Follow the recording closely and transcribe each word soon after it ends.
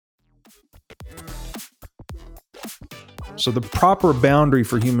So the proper boundary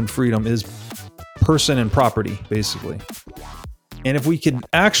for human freedom is person and property, basically. And if we could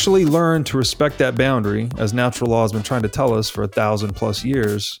actually learn to respect that boundary, as natural law has been trying to tell us for 1,000+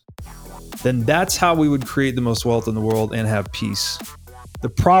 years, then that's how we would create the most wealth in the world and have peace. The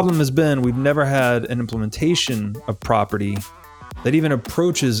problem has been we've never had an implementation of property that even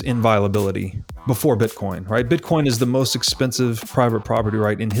approaches inviolability before Bitcoin, right? Bitcoin is the most expensive private property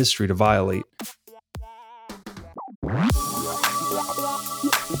right in history to violate.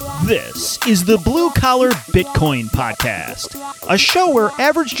 This is the Blue Collar Bitcoin Podcast, a show where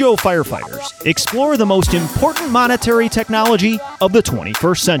average Joe firefighters explore the most important monetary technology of the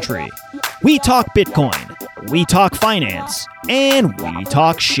 21st century. We talk Bitcoin, we talk finance, and we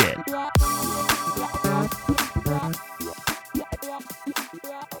talk shit.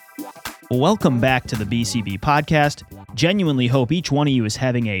 Welcome back to the BCB Podcast. Genuinely hope each one of you is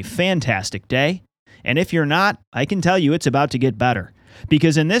having a fantastic day. And if you're not, I can tell you it's about to get better.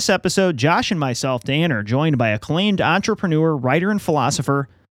 Because in this episode, Josh and myself, Dan, are joined by acclaimed entrepreneur, writer, and philosopher,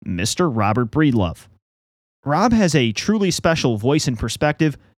 Mr. Robert Breedlove. Rob has a truly special voice and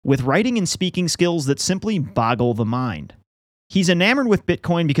perspective with writing and speaking skills that simply boggle the mind. He's enamored with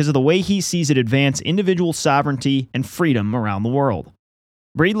Bitcoin because of the way he sees it advance individual sovereignty and freedom around the world.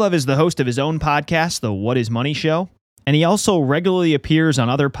 Breedlove is the host of his own podcast, The What Is Money Show, and he also regularly appears on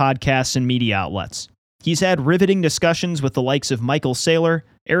other podcasts and media outlets. He's had riveting discussions with the likes of Michael Saylor,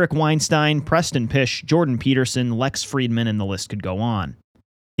 Eric Weinstein, Preston Pysh, Jordan Peterson, Lex Friedman, and the list could go on.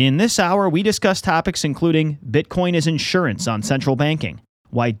 In this hour, we discuss topics including Bitcoin as insurance on central banking,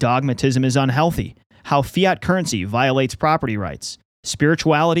 why dogmatism is unhealthy, how fiat currency violates property rights,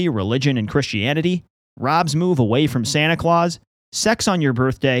 spirituality, religion, and Christianity, Rob's move away from Santa Claus, sex on your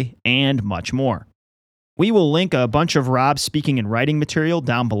birthday, and much more. We will link a bunch of Rob's speaking and writing material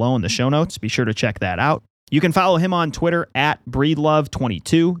down below in the show notes. Be sure to check that out. You can follow him on Twitter at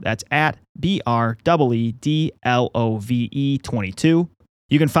Breedlove22. That's at BREEDLOVE 22.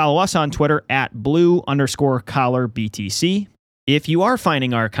 You can follow us on Twitter at Blue_collar BTC. If you are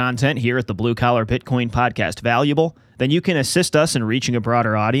finding our content here at the Blue Collar Bitcoin Podcast valuable, then you can assist us in reaching a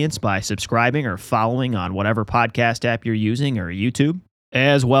broader audience by subscribing or following on whatever podcast app you're using or YouTube,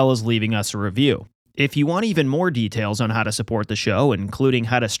 as well as leaving us a review. If you want even more details on how to support the show, including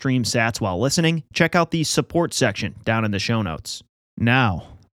how to stream sats while listening, check out the support section down in the show notes. Now,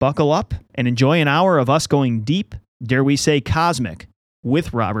 buckle up and enjoy an hour of us going deep, dare we say cosmic,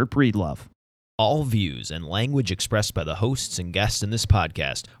 with Robert Breedlove. All views and language expressed by the hosts and guests in this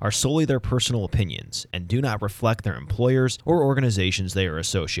podcast are solely their personal opinions and do not reflect their employers or organizations they are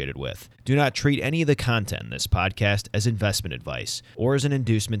associated with. Do not treat any of the content in this podcast as investment advice or as an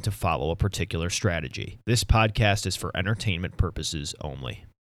inducement to follow a particular strategy. This podcast is for entertainment purposes only.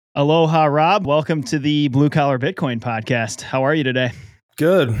 Aloha, Rob. Welcome to the Blue Collar Bitcoin Podcast. How are you today?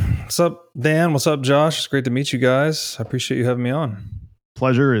 Good. What's up, Dan? What's up, Josh? It's great to meet you guys. I appreciate you having me on.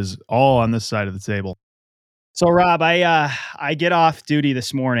 Pleasure is all on this side of the table. So, Rob, I get off duty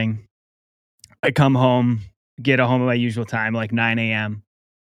this morning. I come home, get home at my usual time, like 9 a.m.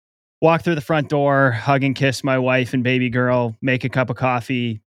 Walk through the front door, hug and kiss my wife and baby girl, make a cup of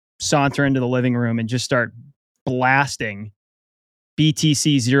coffee, saunter into the living room, and just start blasting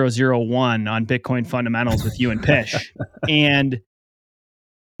BTC 001 on Bitcoin fundamentals with you and Pish. And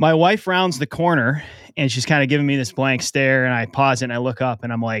my wife rounds the corner and she's kind of giving me this blank stare, and I pause it and I look up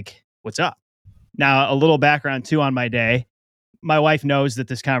and I'm like, what's up? Now, a little background too on my day. My wife knows that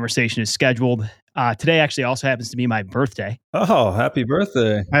this conversation is scheduled. Today actually also happens to be my birthday. Oh, happy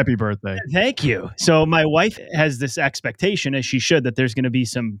birthday. Happy birthday. Thank you. So my wife has this expectation, as she should, that there's going to be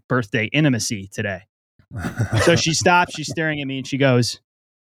some birthday intimacy today. So she stops, she's staring at me and she goes,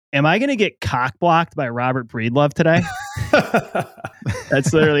 am I going to get cock blocked by Robert Breedlove today?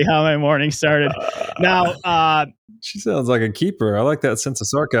 That's literally how my morning started. Now, she sounds like a keeper. I like that sense of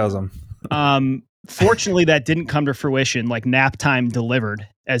sarcasm. Fortunately, that didn't come to fruition, like nap time delivered,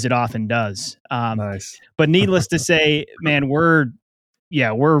 as it often does. Nice. But needless to say, man, we're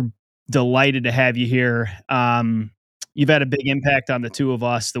delighted to have you here. You've had a big impact on the two of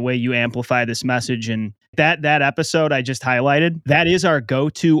us, the way you amplify this message. And that episode I just highlighted, that is our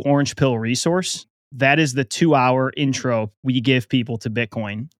go-to orange pill resource. That is the 2-hour intro we give people to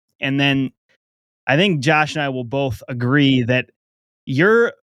Bitcoin. And then I think Josh and I will both agree that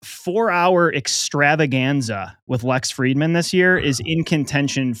your 4-hour extravaganza with Lex Friedman this year is in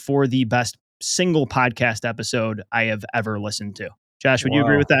contention for the best single podcast episode I have ever listened to. Josh, would you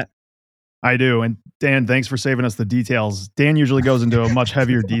agree with that? I do. And Dan, thanks for saving us the details. Dan usually goes into much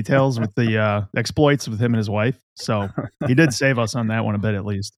heavier details with the exploits with him and his wife. So he did save us on that one a bit, at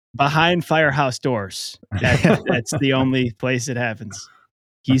least. Behind firehouse doors. That's the only place it happens.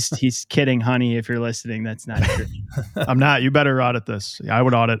 He's kidding, honey. If you're listening, that's not true. I'm not. You better audit this. I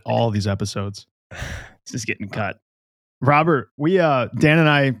would audit all of these episodes. This is getting cut. Robert, Dan and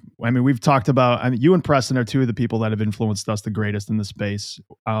I mean, we've talked about, you and Preston are two of the people that have influenced us the greatest in the space.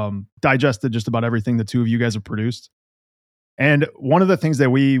 Digested just about everything the two of you guys have produced. And one of the things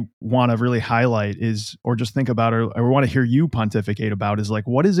that we want to really highlight is, or just think about, or want to hear you pontificate about is like,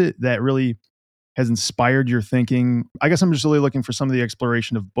 what is it that really has inspired your thinking? I guess I'm just really looking for some of the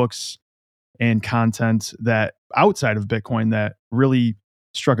exploration of books and content that outside of Bitcoin that really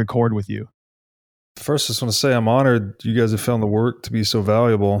struck a chord with you. First, I just want to say I'm honored you guys have found the work to be so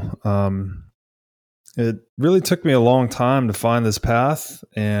valuable. It really took me a long time to find this path,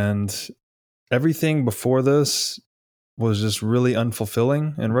 and everything before this was just really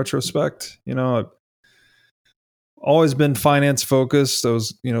unfulfilling in retrospect. I've always been finance focused. I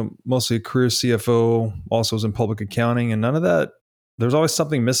was, mostly a career CFO, also was in public accounting, and none of that, there's always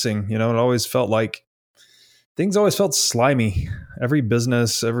something missing. It always felt like things always felt slimy. Every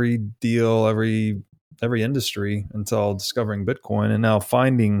business, every deal, every industry, until discovering Bitcoin and now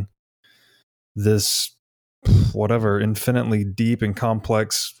finding this infinitely deep and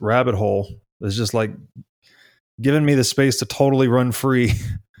complex rabbit hole is just like giving me the space to totally run free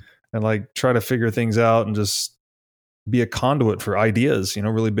and like try to figure things out and just be a conduit for ideas,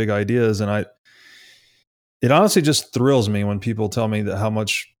 really big ideas. And it honestly just thrills me when people tell me that how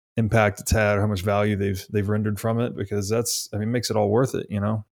much impact it's had or how much value they've rendered from it, because it makes it all worth it.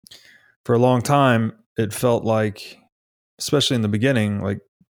 For a long time, it felt like, especially in the beginning, like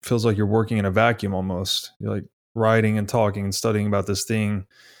feels like you're working in a vacuum almost. You're like writing and talking and studying about this thing.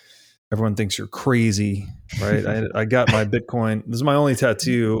 Everyone thinks you're crazy, right? I got my Bitcoin. This is my only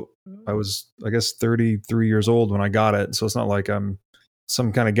tattoo. I was, I guess, 33 years old when I got it. So it's not like I'm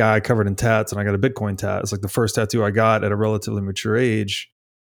some kind of guy covered in tats and I got a Bitcoin tat. It's like the first tattoo I got at a relatively mature age.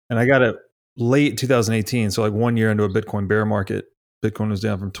 And I got it late 2018. So like 1 year into a Bitcoin bear market. Bitcoin was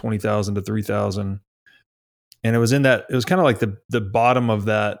down from 20,000 to 3,000. And it was kind of like the bottom of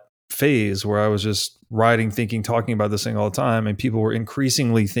that phase where I was just writing, thinking, talking about this thing all the time. And people were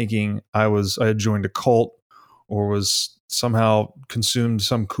increasingly thinking I had joined a cult or was somehow consumed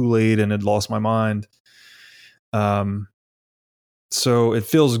some Kool-Aid and had lost my mind. So it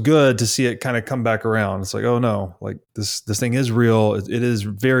feels good to see it kind of come back around. It's like, oh no, like this thing is real. It is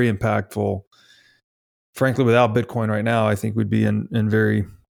very impactful. Frankly, without Bitcoin right now, I think we'd be in very,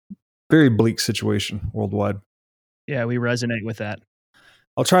 very bleak situation worldwide. Yeah, we resonate with that.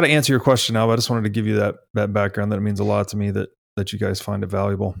 I'll try to answer your question now, but I just wanted to give you that background, that it means a lot to me that you guys find it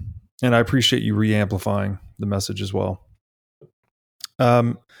valuable. And I appreciate you re-amplifying the message as well.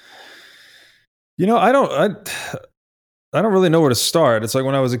 I don't really know where to start. It's like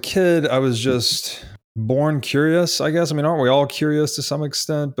when I was a kid, I was just born curious, I guess. I mean, aren't we all curious to some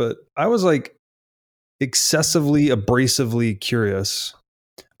extent? But I was like excessively, abrasively curious.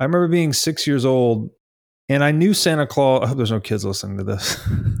 I remember being 6 years old and I knew Santa Claus. I hope there's no kids listening to this.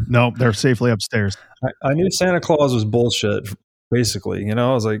 No, they're safely upstairs. I knew Santa Claus was bullshit, basically.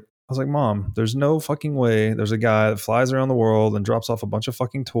 I was like, Mom, there's no fucking way there's a guy that flies around the world and drops off a bunch of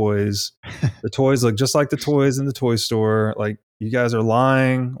fucking toys. The toys look just like the toys in the toy store. Like, you guys are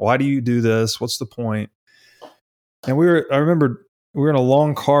lying. Why do you do this? What's the point? And I remember we were in a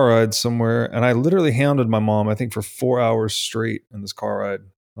long car ride somewhere and I literally hounded my mom, I think for 4 hours straight in this car ride.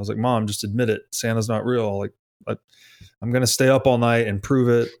 I was like, Mom, just admit it. Santa's not real. Like, I'm going to stay up all night and prove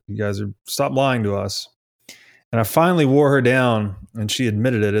it. You guys stop lying to us. And I finally wore her down and she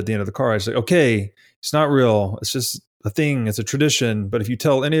admitted it at the end of the car. I said, okay, it's not real. It's just a thing. It's a tradition. But if you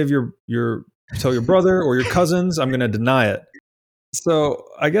tell any of tell your brother or your cousins, I'm going to deny it. So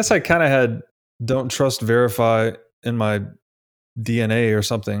I guess I kind of had don't trust, verify in my DNA or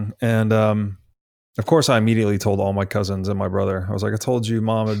something. And of course, I immediately told all my cousins and my brother. I was like, I told you,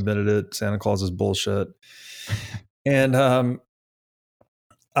 Mom admitted it. Santa Claus is bullshit. And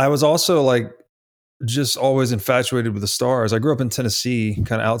I was also like, just always infatuated with the stars. I grew up in Tennessee,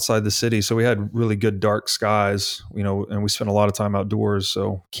 kind of outside the city. So we had really good dark skies, and we spent a lot of time outdoors.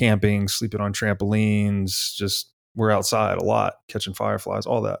 So camping, sleeping on trampolines, just we're outside a lot, catching fireflies,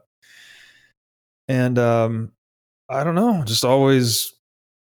 all that. And I don't know, just always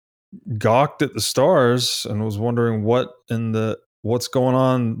gawked at the stars and was wondering what's going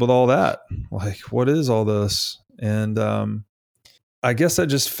on with all that? Like, what is all this? And I guess that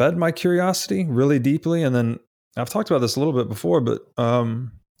just fed my curiosity really deeply. And then I've talked about this a little bit before, but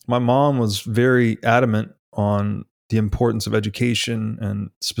my mom was very adamant on the importance of education and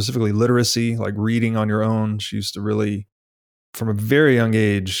specifically literacy, like reading on your own. She used to really, from a very young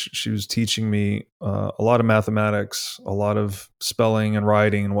age, she was teaching me a lot of mathematics, a lot of spelling and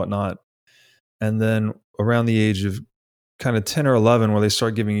writing and whatnot. And then around the age of kind of 10 or 11, where they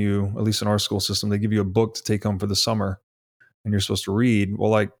start giving you, at least in our school system, they give you a book to take home for the summer and you're supposed to read.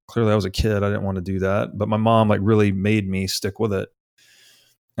 Well, like clearly I was a kid. I didn't want to do that. But my mom like really made me stick with it.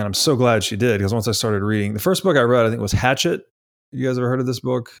 And I'm so glad she did, because once I started reading, the first book I read, I think, was Hatchet. You guys ever heard of this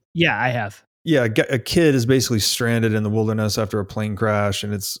book? Yeah, I have. Yeah, a kid is basically stranded in the wilderness after a plane crash,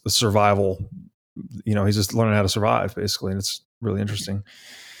 and it's a survival. You know, he's just learning how to survive, basically, and it's really interesting.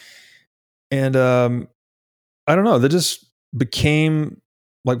 And I don't know, that just became,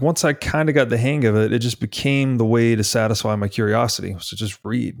 like, once I kind of got the hang of it, it just became the way to satisfy my curiosity. So just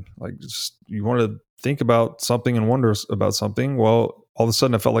read. Like, just, you want to think about something and wonder about something. Well, all of a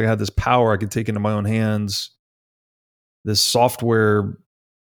sudden I felt like I had this power I could take into my own hands, this software,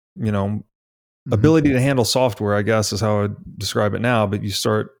 you know, ability to handle software, I guess is how I would describe it now. But you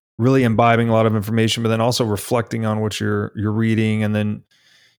start really imbibing a lot of information, but then also reflecting on what you're reading. And then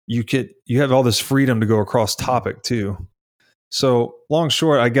you have all this freedom to go across topic too. So long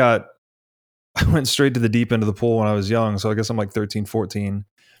short, I went straight to the deep end of the pool when I was young. So I guess I'm like 13, 14.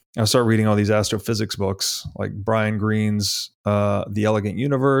 I started reading all these astrophysics books, like Brian Greene's The Elegant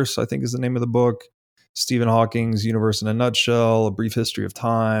Universe, I think is the name of the book. Stephen Hawking's Universe in a Nutshell, A Brief History of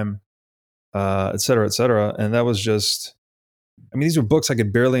Time, et cetera, et cetera. And that was just, I mean, these were books I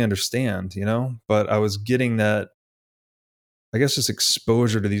could barely understand, you know, but I was getting that, I guess, just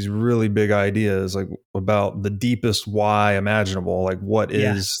exposure to these really big ideas, like about the deepest why imaginable, like what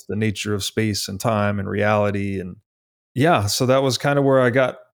is the nature of space and time and reality. And yeah, so that was kind of where I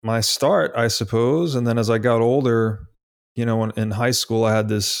got my start, I suppose. And then as I got older, you know, in high school, I had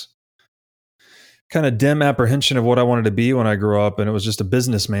this kind of dim apprehension of what I wanted to be when I grew up. And it was just a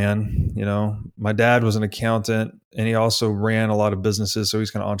businessman. You know, my dad was an accountant and he also ran a lot of businesses. So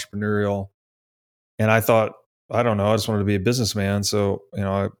he's kind of entrepreneurial. And I thought, I don't know, I just wanted to be a businessman. So, you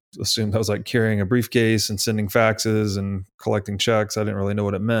know, I assumed I was like carrying a briefcase and sending faxes and collecting checks. I didn't really know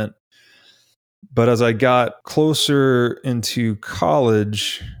what it meant. But as I got closer into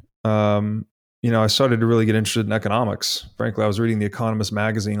college, you know, I started to really get interested in economics. Frankly, I was reading The Economist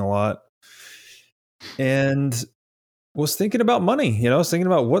magazine a lot and was thinking about money. You know, I was thinking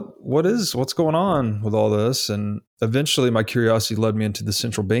about what's going on with all this. And eventually my curiosity led me into the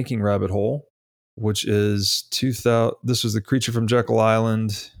central banking rabbit hole, which is 2000. This was The Creature from Jekyll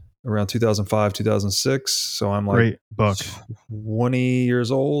Island, around 2005, 2006. So I'm like, great book. 20 years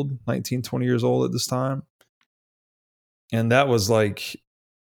old, 19, 20 years old at this time. And that was like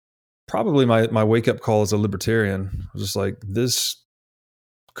probably my wake up call as a libertarian. I was just like, this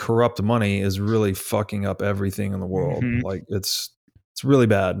corrupt money is really fucking up everything in the world. Mm-hmm. Like it's really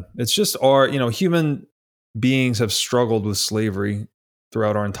bad. It's just you know, human beings have struggled with slavery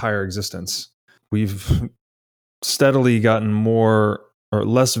throughout our entire existence. We've steadily gotten more or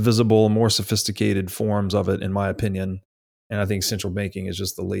less visible, more sophisticated forms of it, in my opinion. And I think central banking is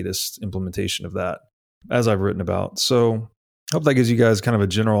just the latest implementation of that, as I've written about. So I hope that gives you guys kind of a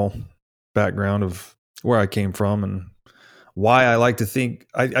general background of where I came from and why I like to think,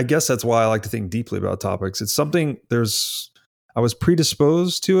 I guess that's why I like to think deeply about topics. It's something I was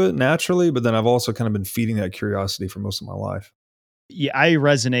predisposed to it naturally, but then I've also kind of been feeding that curiosity for most of my life. Yeah, I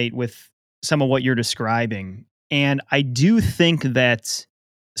resonate with some of what you're describing. And I do think that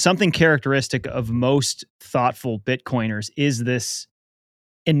something characteristic of most thoughtful Bitcoiners is this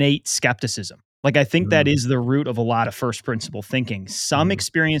innate skepticism. Like, I think that is the root of a lot of first principle thinking. Some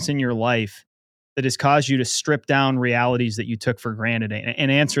experience in your life that has caused you to strip down realities that you took for granted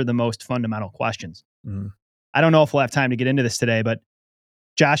and answer the most fundamental questions. I don't know if we'll have time to get into this today, but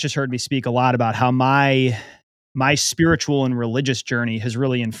Josh has heard me speak a lot about how my spiritual and religious journey has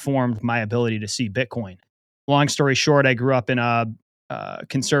really informed my ability to see Bitcoin. Long story short, I grew up in a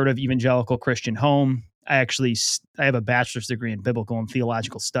conservative evangelical Christian home. I have a bachelor's degree in biblical and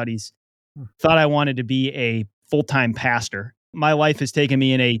theological studies. Thought I wanted to be a full-time pastor. My life has taken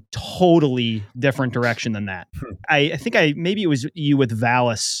me in a totally different direction than that. I think maybe it was you with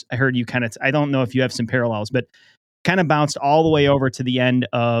Valis. I heard you I don't know if you have some parallels, but kind of bounced all the way over to the end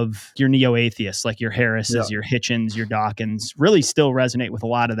of your neo-atheists, like your Harrises, your Hitchens, your Dawkins, really still resonate with a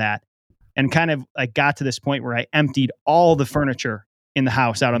lot of that. And kind of like got to this point where I emptied all the furniture in the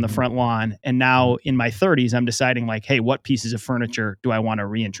house out on the front lawn. And now in my 30s, I'm deciding like, hey, what pieces of furniture do I want to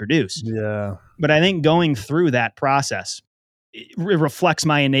reintroduce? Yeah. But I think going through that process, it reflects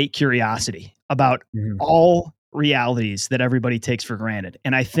my innate curiosity about all realities that everybody takes for granted.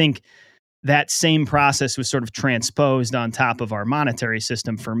 And I think that same process was sort of transposed on top of our monetary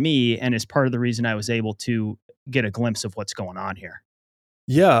system for me, and is part of the reason I was able to get a glimpse of what's going on here.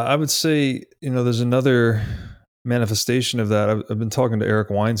 Yeah, I would say, there's another manifestation of that. I've been talking to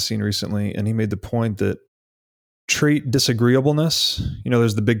Eric Weinstein recently, and he made the point that trait disagreeableness,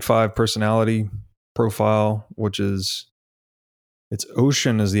 there's the Big Five personality profile, which is, it's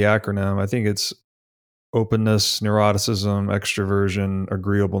OCEAN is the acronym. I think it's openness, neuroticism, extroversion,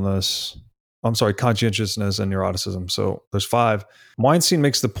 agreeableness. I'm sorry, conscientiousness and neuroticism. So there's 5. Weinstein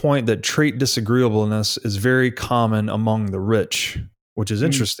makes the point that trait disagreeableness is very common among the rich, which is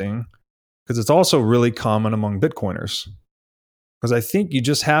interesting because it's also really common among Bitcoiners. Because I think you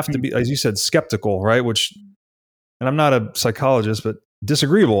just have to be, as you said, skeptical, right? Which, and I'm not a psychologist, but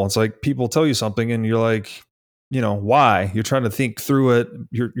disagreeable. It's like people tell you something and you're like, why? You're trying to think through it.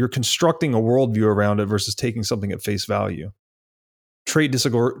 You're constructing a worldview around it versus taking something at face value. Trait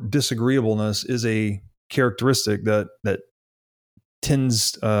disagreeableness is a characteristic that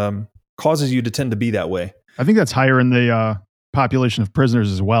tends causes you to tend to be that way. I think that's higher in the population of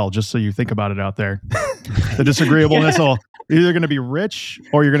prisoners as well. Just so you think about it out there, the disagreeableness will you're either going to be rich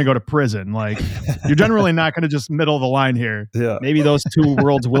or you're going to go to prison. Like, you're generally not going to just middle the line here. Yeah, maybe those two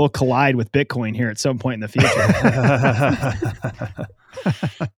worlds will collide with Bitcoin here at some point in the future.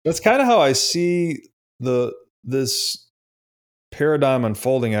 That's kind of how I see this paradigm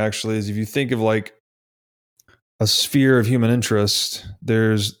unfolding, actually, is if you think of like a sphere of human interest,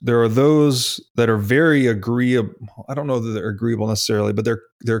 there are those that are very agreeable. I don't know that they're agreeable necessarily, but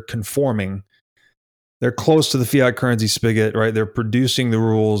they're conforming. They're close to the fiat currency spigot, right? They're producing the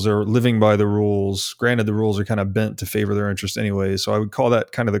rules, they're living by the rules. Granted, the rules are kind of bent to favor their interest anyway. So I would call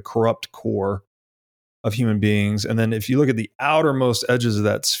that kind of the corrupt core of human beings. And then if you look at the outermost edges of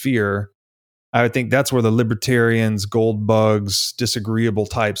that sphere, I would think that's where the libertarians, gold bugs, disagreeable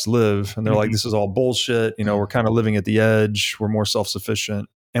types live. And they're like, this is all bullshit. We're kind of living at the edge. We're more self-sufficient.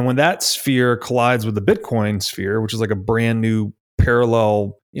 And when that sphere collides with the Bitcoin sphere, which is like a brand new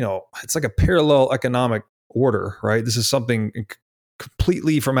parallel, it's like a parallel economic order, right? This is something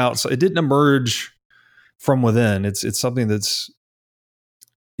completely from outside. It didn't emerge from within. It's something that's,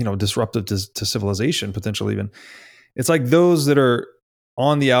 disruptive to civilization, potentially even. It's like those that are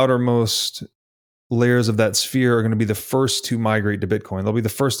on the outermost layers of that sphere are going to be the first to migrate to Bitcoin. They'll be the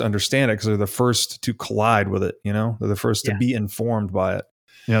first to understand it because they're the first to collide with it. They're the first to be informed by it.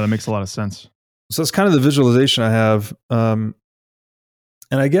 Yeah, that makes a lot of sense. So that's kind of the visualization I have.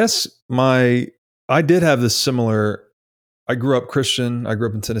 And I guess I did have this similar, I grew up Christian. I grew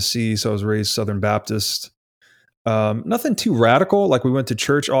up in Tennessee, so I was raised Southern Baptist. Nothing too radical. Like, we went to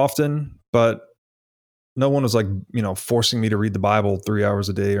church often, but no one was like, forcing me to read the Bible 3 hours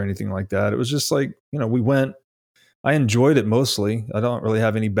a day or anything like that. It was just like, we went, I enjoyed it mostly. I don't really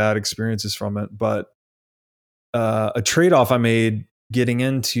have any bad experiences from it, but a trade-off I made getting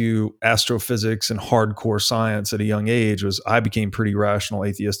into astrophysics and hardcore science at a young age was I became pretty rational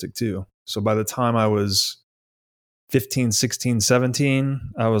atheistic too. So by the time I was 15, 16,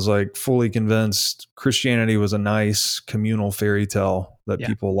 17, I was like fully convinced Christianity was a nice communal fairy tale that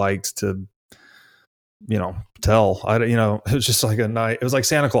people liked to, tell. It was just like it was like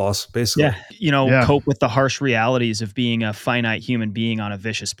Santa Claus, basically. Yeah. Cope with the harsh realities of being a finite human being on a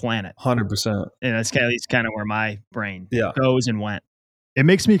vicious planet. 100%. And that's kind of where my brain goes and went. It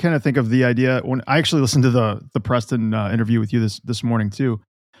makes me kind of think of the idea when I actually listened to the Preston interview with you this morning too.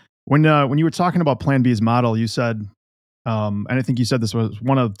 When you were talking about Plan B's model, you said, and I think you said this was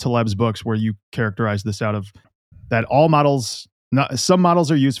one of Taleb's books where you characterized this out of that all models, some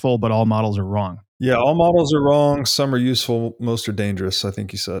models are useful, but all models are wrong. Yeah, all models are wrong. Some are useful. Most are dangerous, I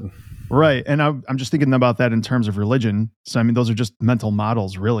think you said. Right. And I'm just thinking about that in terms of religion. So, those are just mental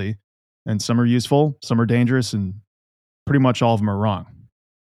models, really. And some are useful, some are dangerous, and pretty much all of them are wrong.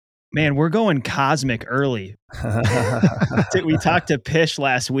 Man, we're going cosmic early. We talked to Pish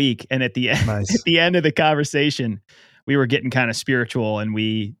last week, and at the end of the conversation, we were getting kind of spiritual, and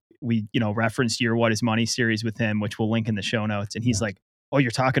we referenced your What Is Money series with him, which we'll link in the show notes. And he's like, "Oh,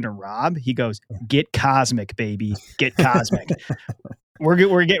 you're talking to Rob?" He goes, "Get cosmic, baby. Get cosmic." We're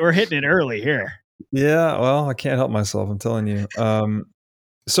hitting it early here. Yeah, well, I can't help myself. I'm telling you.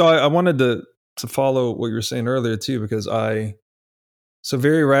 So I wanted to follow what you were saying earlier too, because so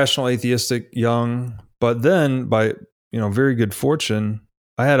very rational, atheistic, young, but then by very good fortune,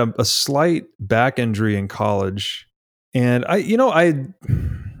 I had a slight back injury in college, and I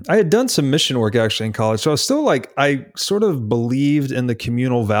had done some mission work actually in college, so I was still I sort of believed in the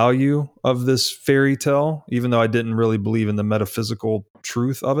communal value of this fairy tale, even though I didn't really believe in the metaphysical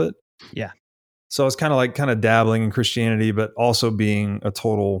truth of it. Yeah. So I was kind of dabbling in Christianity, but also being a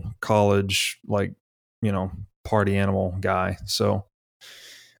total college, party animal guy. So,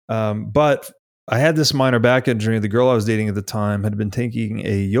 but I had this minor back injury. The girl I was dating at the time had been taking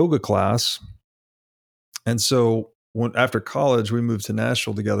a yoga class. And so after college, we moved to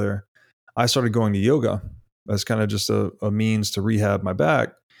Nashville together. I started going to yoga as kind of just a means to rehab my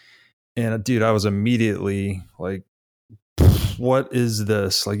back. And dude, I was immediately like, what is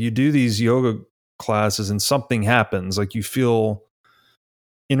this? Like, you do these yoga classes and something happens. Like, you feel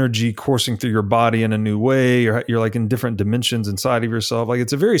energy coursing through your body in a new way. You're like in different dimensions inside of yourself. Like,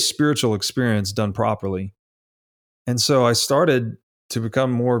 it's a very spiritual experience done properly. And so I started to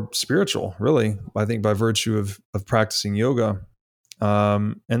become more spiritual, really, I think by virtue of practicing yoga.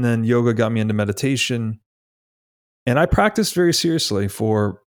 And then yoga got me into meditation. And I practiced very seriously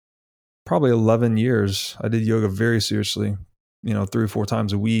for probably 11 years. I did yoga very seriously, 3 or 4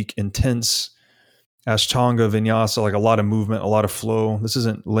 times a week, intense Ashtanga, Vinyasa, like a lot of movement, a lot of flow. This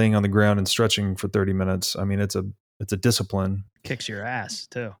isn't laying on the ground and stretching for 30 minutes. I mean, it's a discipline. Kicks your ass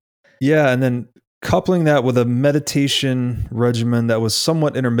too. Yeah. And then coupling that with a meditation regimen that was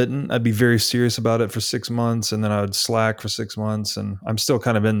somewhat intermittent. I'd be very serious about it for 6 months, and then I would slack for 6 months. And I'm still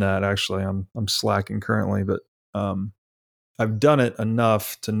kind of in that, actually. I'm slacking currently, but I've done it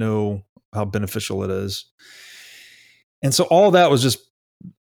enough to know how beneficial it is. And so all that was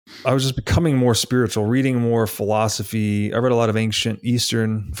I was just becoming more spiritual, reading more philosophy. I read a lot of ancient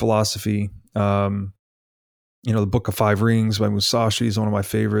Eastern philosophy. The Book of Five Rings by Musashi is one of my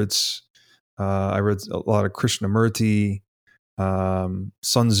favorites. I read a lot of Krishnamurti, Sun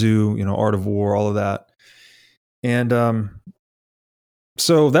Tzu, Art of War, all of that. And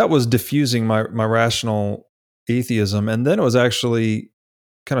so that was diffusing my rational atheism. And then it was actually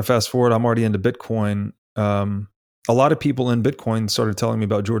kind of fast forward. I'm already into Bitcoin. A lot of people in Bitcoin started telling me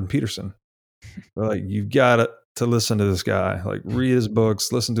about Jordan Peterson. They're like, you've got to listen to this guy, like read his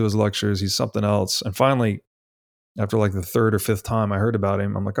books, listen to his lectures. He's something else. And finally, after like the 3rd or 5th time I heard about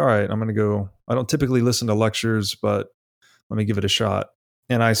him, I'm like, all right, I'm going to go. I don't typically listen to lectures, but let me give it a shot.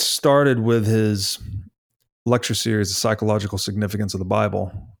 And I started with his lecture series, The Psychological Significance of the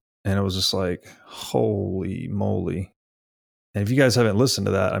Bible. And it was just like, holy moly. And if you guys haven't listened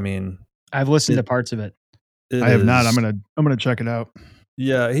to that, I mean, I've listened to parts of it. I have not. I'm gonna check it out.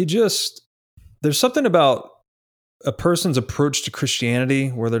 Yeah, there's something about a person's approach to Christianity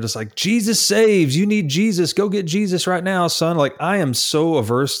where they're just like, Jesus saves, you need Jesus, go get Jesus right now, son. Like, I am so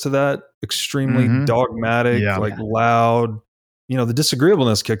averse to that, extremely dogmatic, loud, the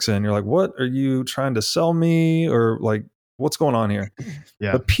disagreeableness kicks in. You're like, what are you trying to sell me? Or like, what's going on here?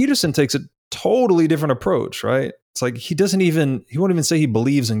 Yeah. But Peterson takes a totally different approach, right? It's like, he won't even say he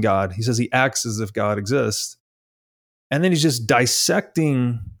believes in God. He says he acts as if God exists. And then he's just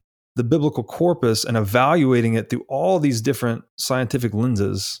dissecting the biblical corpus and evaluating it through all these different scientific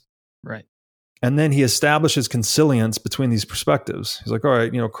lenses. Right. And then he establishes consilience between these perspectives. He's like, all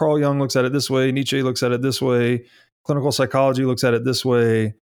right, Carl Jung looks at it this way. Nietzsche looks at it this way. Clinical psychology looks at it this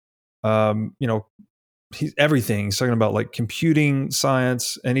way. Everything. He's talking about like computing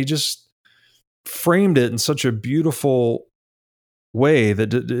science. And he just framed it in such a beautiful way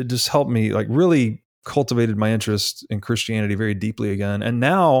that it just helped me, like, really cultivated my interest in Christianity very deeply again. And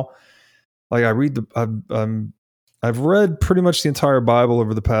now, like, I've read pretty much the entire Bible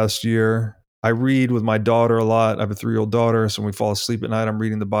over the past year. I read with my daughter a lot. I have a 3-year-old daughter, so when we fall asleep at night, I'm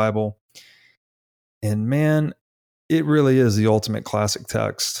reading the Bible. And man, it really is the ultimate classic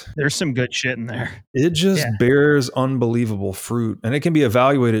text. There's some good shit in there. It just bears unbelievable fruit, and it can be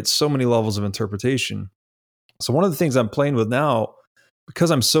evaluated at so many levels of interpretation. So one of the things I'm playing with now, because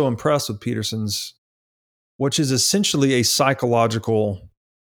I'm so impressed with Peterson's, which is essentially a psychological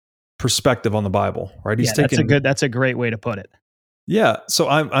perspective on the Bible, right? That's a great way to put it. Yeah. So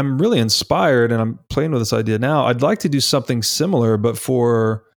I'm really inspired, and I'm playing with this idea now. I'd like to do something similar, but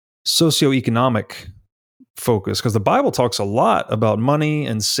for socioeconomic focus, because the Bible talks a lot about money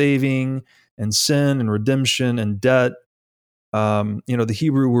and saving and sin and redemption and debt. The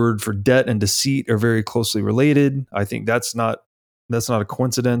Hebrew word for debt and deceit are very closely related. I think that's not a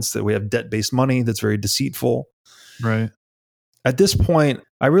coincidence that we have debt-based money that's very deceitful. Right. At this point,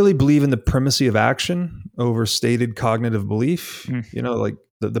 I really believe in the primacy of action over stated cognitive belief. Like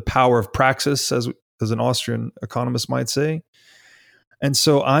the power of praxis, as an Austrian economist might say. And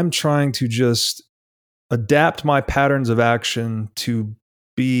so I'm trying to just adapt my patterns of action to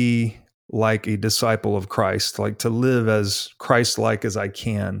be like a disciple of Christ, like to live as Christ-like as I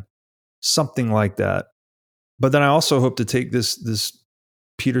can, something like that. But then I also hope to take this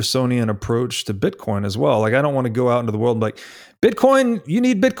Petersonian approach to Bitcoin as well. Like, I don't want to go out into the world and be like, Bitcoin, you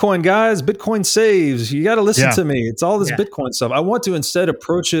need Bitcoin, guys. Bitcoin saves. You got to listen to me. It's all this Bitcoin stuff. I want to instead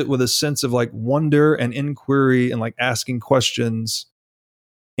approach it with a sense of like wonder and inquiry and like asking questions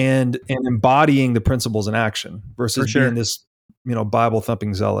and embodying the principles in action versus being this, Bible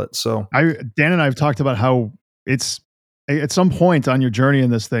thumping zealot. So Dan and I have talked about how it's at some point on your journey in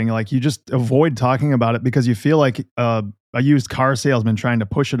this thing, like you just avoid talking about it because you feel like a used car salesman trying to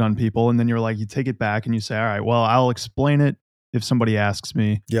push it on people. And then you're like, you take it back and you say, all right, well, I'll explain it if somebody asks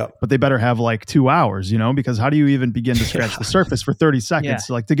me, but they better have like 2 hours, because how do you even begin to scratch the surface for 30 seconds?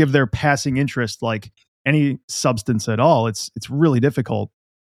 Like to give their passing interest, like any substance at all. It's really difficult.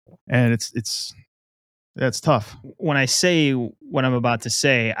 And it's tough. When I say what I'm about to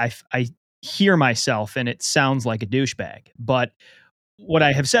say, I hear myself and it sounds like a douchebag. But what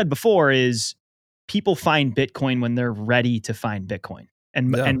I have said before is people find Bitcoin when they're ready to find Bitcoin.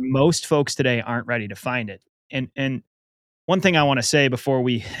 And most folks today aren't ready to find it. And one thing I want to say before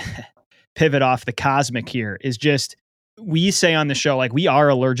we pivot off the cosmic here is just, we say on the show, like, we are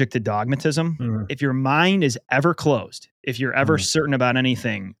allergic to dogmatism. If your mind is ever closed, if you're ever certain about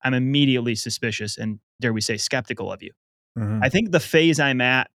anything, I'm immediately suspicious and, dare we say, skeptical of you. I think the phase I'm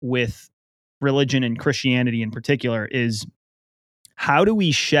at with religion and Christianity in particular is, how do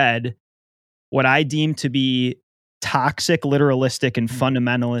we shed what I deem to be toxic, literalistic, and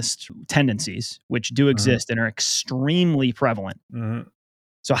fundamentalist tendencies, which do exist and are extremely prevalent?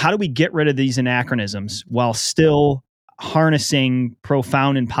 So how do we get rid of these anachronisms while still harnessing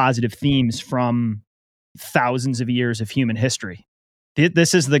profound and positive themes from thousands of years of human history?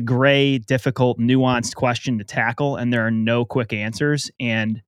 This is the gray, difficult, nuanced question to tackle, and there are no quick answers.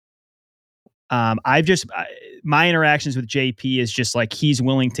 And my interactions with JP is just like, he's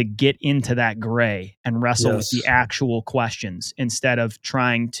willing to get into that gray and wrestle with the actual questions instead of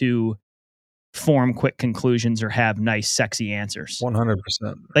trying to form quick conclusions or have nice, sexy answers. 100%.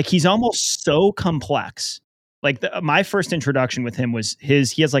 Like, he's almost so complex. Like, my first introduction with him was he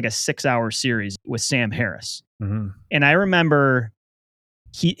has like a 6-hour series with Sam Harris. And I remember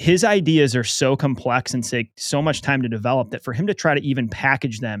his ideas are so complex and take so much time to develop that for him to try to even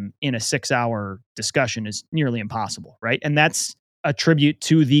package them in a 6-hour discussion is nearly impossible, right? And that's a tribute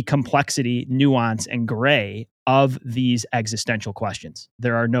to the complexity, nuance, and gray of these existential questions.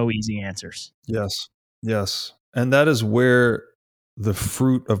 There are no easy answers. Yes. And that is where the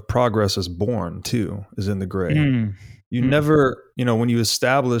fruit of progress is born too, is in the gray. You never, when you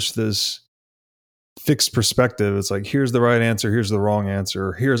establish this fixed perspective, it's like, here's the right answer, here's the wrong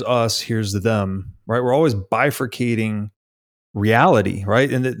answer, here's us, here's them, right? We're always bifurcating reality, right?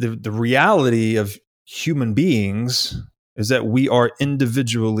 And the reality of human beings is that we are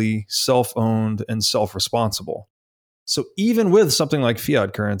individually self-owned and self-responsible. So even with something like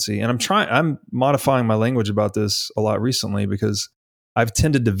fiat currency, and I'm modifying my language about this a lot recently because I've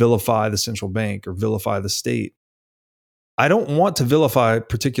tended to vilify the central bank or vilify the state. I don't want to vilify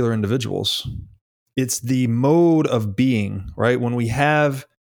particular individuals. It's the mode of being, right? When we have,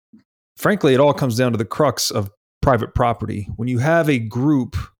 frankly, it all comes down to the crux of private property. When you have a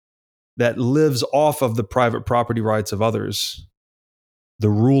group that lives off of the private property rights of others, the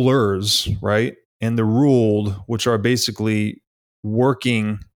rulers, right? And the ruled, which are basically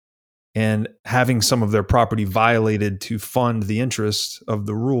working and having some of their property violated to fund the interest of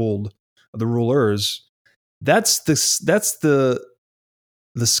the ruled, of the rulers. That's the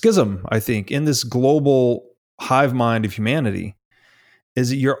schism, I think, in this global hive mind of humanity,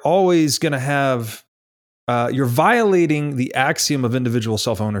 is that you're always going to have, you're violating the axiom of individual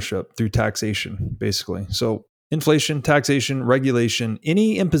self-ownership through taxation, basically. So inflation, taxation, regulation,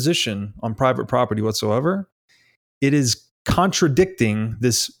 any imposition on private property whatsoever, it is contradicting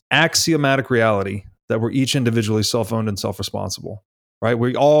this axiomatic reality that we're each individually self-owned and self-responsible, right?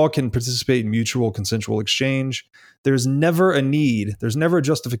 We all can participate in mutual consensual exchange. There's never a need, there's never a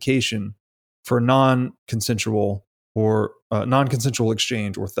justification for non-consensual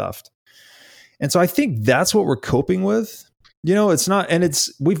exchange or theft. And so I think that's what we're coping with.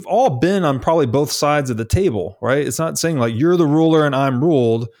 We've all been on probably both sides of the table, right? It's not saying like you're the ruler and I'm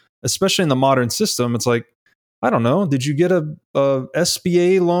ruled, especially in the modern system. It's like, I don't know, did you get a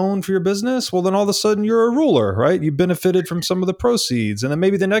SBA loan for your business? Well, then all of a sudden you're a ruler, right? You benefited from some of the proceeds. And then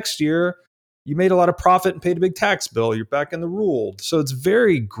maybe the next year you made a lot of profit and paid a big tax bill. You're back in the ruled. So it's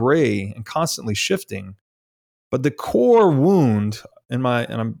very gray and constantly shifting. But the core wound and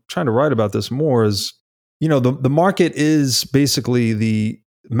I'm trying to write about this more, is, the market is basically the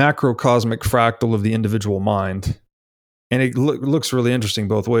macrocosmic fractal of the individual mind. And it looks really interesting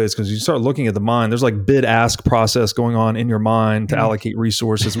both ways, because you start looking at the mind, there's like bid-ask process going on in your mind to allocate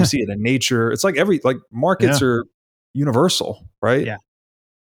resources. We see it in nature. It's like markets are universal, right? Yeah.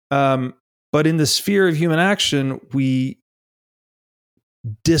 But in the sphere of human action, we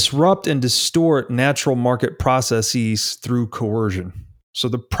disrupt and distort natural market processes through coercion. So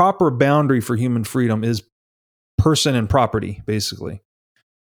the proper boundary for human freedom is person and property, basically.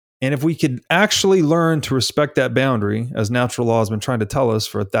 And if we could actually learn to respect that boundary, as natural law has been trying to tell us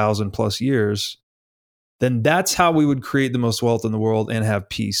for 1,000+ years, then that's how we would create the most wealth in the world and have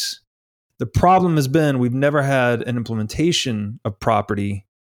peace. The problem has been we've never had an implementation of property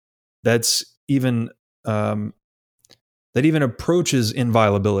that's even that even approaches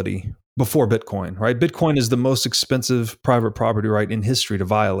inviolability before Bitcoin, right? Bitcoin is the most expensive private property right in history to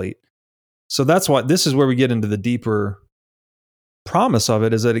violate. So that's why this is where we get into the deeper promise of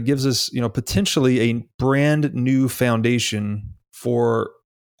it, is that it gives us, potentially a brand new foundation for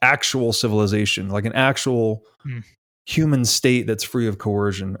actual civilization, like an actual human state that's free of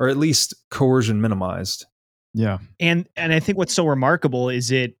coercion, or at least coercion minimized. Yeah. And I think what's so remarkable is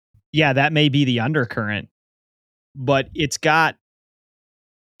that may be the undercurrent, but it's got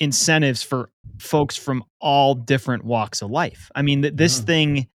incentives for folks from all different walks of life. I mean, this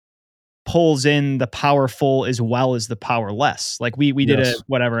thing pulls in the powerful as well as the powerless. Like we did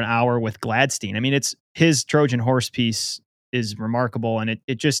an hour with Gladstein. I mean, it's his Trojan horse piece is remarkable, and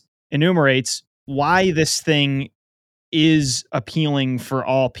it just enumerates why this thing is appealing for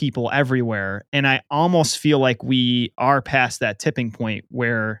all people everywhere. And I almost feel like we are past that tipping point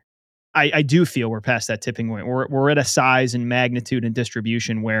where I do feel we're past that tipping point. We're at a size and magnitude and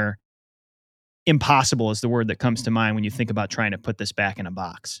distribution where impossible is the word that comes to mind when you think about trying to put this back in a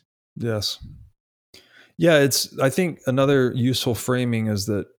box. Yes. Yeah, I think another useful framing is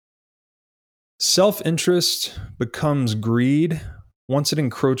that self-interest becomes greed once it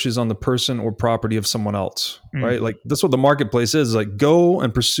encroaches on the person or property of someone else, right? Like that's what the marketplace is, like go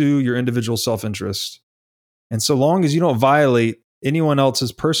and pursue your individual self-interest. And so long as you don't violate anyone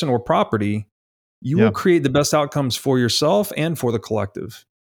else's person or property, you will create the best outcomes for yourself and for the collective.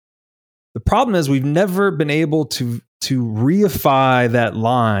 The problem is we've never been able to reify that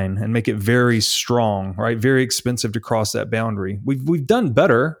line and make it very strong, right? Very expensive to cross that boundary. We've done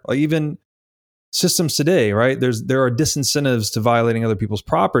better, like even systems today, right? There are disincentives to violating other people's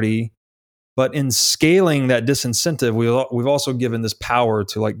property, but in scaling that disincentive, we've also given this power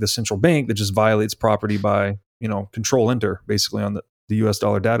to like the central bank that just violates property by, control enter basically on the US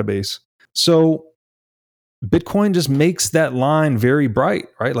dollar database. So Bitcoin just makes that line very bright,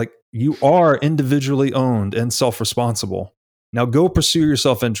 right? Like you are individually owned and self-responsible. Now go pursue your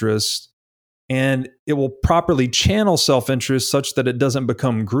self-interest, and it will properly channel self-interest such that it doesn't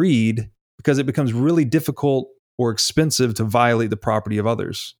become greed, because it becomes really difficult or expensive to violate the property of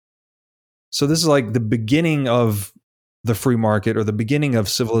others. So this is like the beginning of the free market, or the beginning of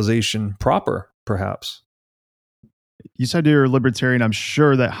civilization proper, perhaps. You said you're a libertarian. I'm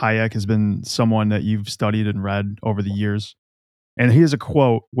sure that Hayek has been someone that you've studied and read over the years. And he has a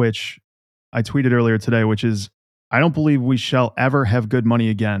quote, which I tweeted earlier today, which is, "I don't believe we shall ever have good money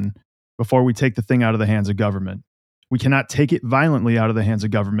again before we take the thing out of the hands of government. We cannot take it violently out of the hands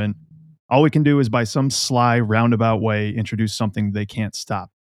of government. All we can do is by some sly, roundabout way introduce something they can't stop."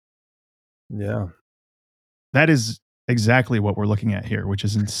 Yeah. That is exactly what we're looking at here, which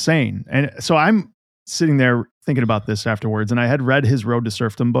is insane. And so I'm sitting there thinking about this afterwards, and I had read his Road to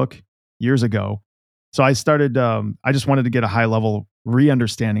Serfdom book years ago. So I started, I just wanted to get a high level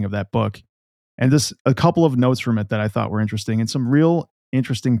re-understanding of that book. And a couple of notes from it that I thought were interesting, and some real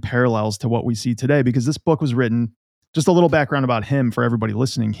interesting parallels to what we see today, because this book was written, just a little background about him for everybody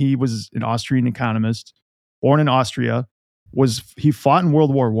listening. He was an Austrian economist, born in Austria, he fought in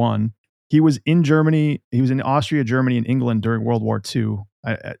World War I. He was in Germany. He was in Austria, Germany, and England during World War II.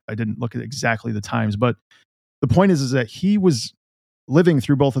 I didn't look at exactly the times, but the point is that he was living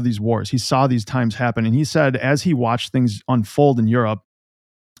through both of these wars. He saw these times happen. And he said, as he watched things unfold in Europe,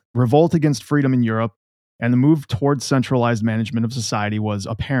 revolt against freedom in Europe, and the move towards centralized management of society was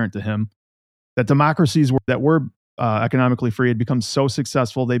apparent to him, that democracies that were economically free had become so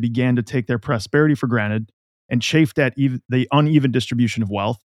successful, they began to take their prosperity for granted and chafed at the uneven distribution of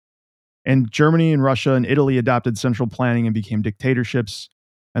wealth. And Germany and Russia and Italy adopted central planning and became dictatorships,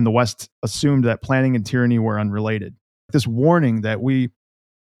 and the West assumed that planning and tyranny were unrelated. This warning that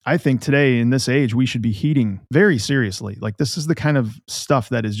I think today in this age, we should be heeding very seriously. Like this is the kind of stuff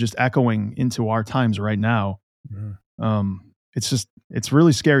that is just echoing into our times right now. It's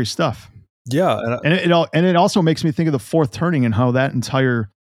really scary stuff. Yeah. And it also makes me think of the fourth turning and how that entire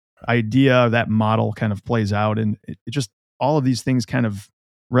idea, that model kind of plays out. And it just all of these things kind of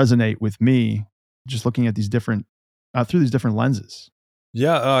resonate with me, just looking at these different through these different lenses.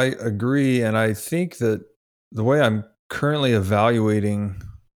 Yeah, I agree. And I think that the way I'm currently evaluating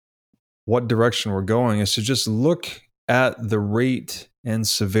what direction we're going is to just look at the rate and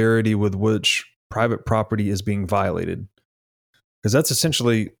severity with which private property is being violated. Because that's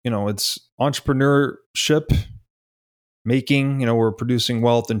essentially, it's entrepreneurship, making, we're producing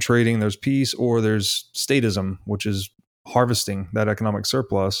wealth and trading, there's peace, or there's statism, which is harvesting that economic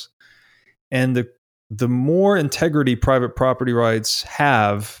surplus. And the more integrity private property rights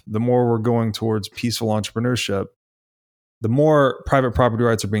have, the more we're going towards peaceful entrepreneurship. The more private property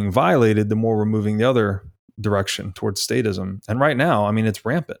rights are being violated, the more we're moving the other direction towards statism. And right now, it's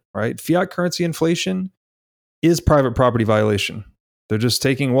rampant, right? Fiat currency inflation is private property violation. They're just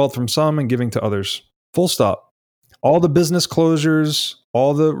taking wealth from some and giving to others. Full stop. All the business closures,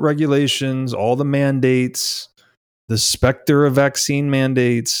 all the regulations, all the mandates, the specter of vaccine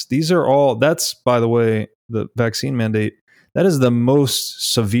mandates, that's, by the way, the vaccine mandate, that is the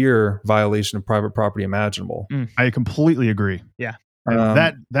most severe violation of private property imaginable. I completely agree. Yeah.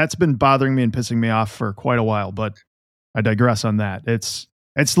 And that's been bothering me and pissing me off for quite a while, but I digress on that. It's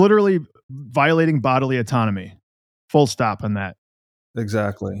literally violating bodily autonomy. Full stop on that.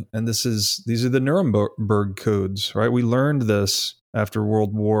 Exactly. And these are the Nuremberg codes, right? We learned this after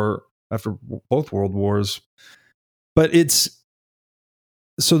both world wars. But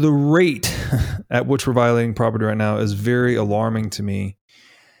so the rate at which we're violating property right now is very alarming to me.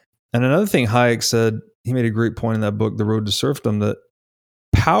 And another thing Hayek said, he made a great point in that book, The Road to Serfdom, that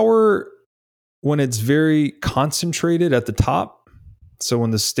power, when it's very concentrated at the top, so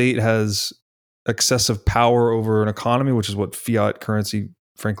when the state has excessive power over an economy, which is what fiat currency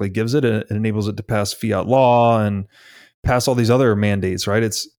frankly gives it, it enables it to pass fiat law and pass all these other mandates, right?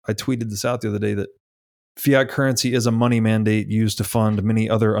 I tweeted this out the other day that fiat currency is a money mandate used to fund many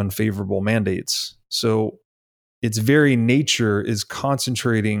other unfavorable mandates. So its very nature is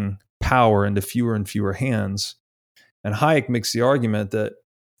concentrating power into fewer and fewer hands. And Hayek makes the argument that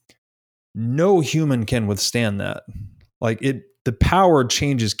no human can withstand that. The power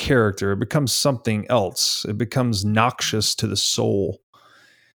changes character. It becomes something else. It becomes noxious to the soul.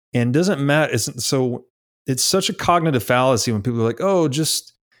 And doesn't matter. It's such a cognitive fallacy when people are like, oh,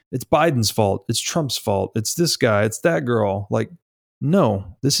 it's Biden's fault. It's Trump's fault. It's this guy. It's that girl.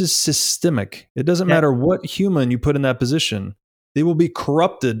 No, this is systemic. It doesn't matter what human you put in that position. They will be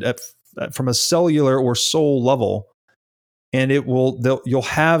corrupted from a cellular or soul level. And you'll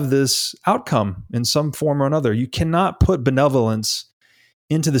have this outcome in some form or another. You cannot put benevolence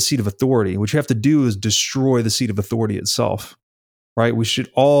into the seat of authority. What you have to do is destroy the seat of authority itself, right? We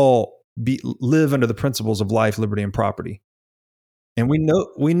should all live under the principles of life, liberty, and property. And we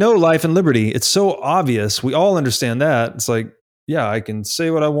know life and liberty. It's so obvious. We all understand that. It's like, yeah, I can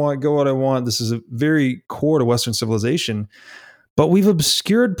say what I want, go what I want. This is a very core to Western civilization. But we've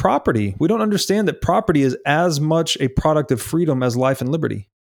obscured property. We don't understand that property is as much a product of freedom as life and liberty.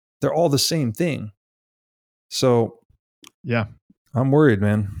 They're all the same thing. So, yeah, I'm worried,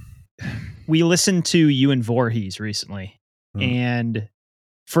 man. We listened to you and Voorhees recently. And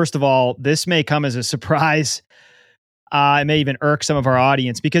first of all, this may come as a surprise. It may even irk some of our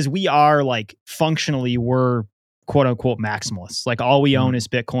audience because we are functionally, we're quote unquote maximalists. All we own is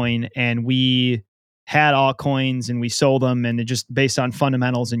Bitcoin, and we had altcoins and we sold them, and it just based on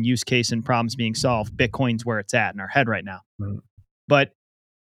fundamentals and use case and problems being solved, Bitcoin's where it's at in our head right now. But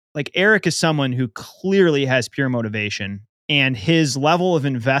Eric is someone who clearly has pure motivation, and his level of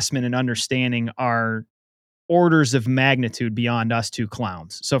investment and understanding are orders of magnitude beyond us two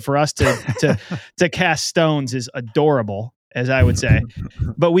clowns. So for us to cast stones is adorable, as I would say.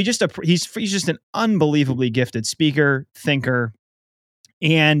 But he's just an unbelievably gifted speaker, thinker,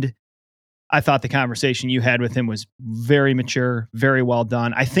 and I thought the conversation you had with him was very mature, very well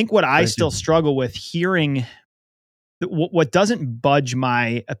done. I think what I still struggle with hearing, what doesn't budge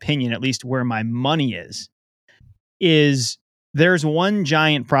my opinion, at least where my money is there's one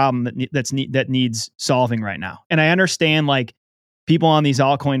giant problem that needs solving right now. And I understand people on these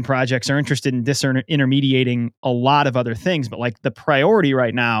altcoin projects are interested in disintermediating a lot of other things, but the priority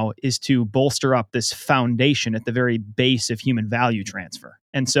right now is to bolster up this foundation at the very base of human value transfer.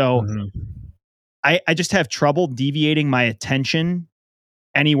 And so I just have trouble deviating my attention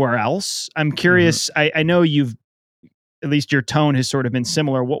anywhere else. I'm curious. I know at least your tone has sort of been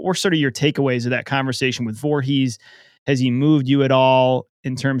similar. What were sort of your takeaways of that conversation with Voorhees? Has he moved you at all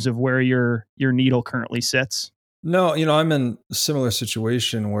in terms of where your needle currently sits? No, I'm in a similar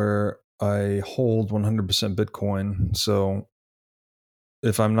situation where I hold 100% Bitcoin. So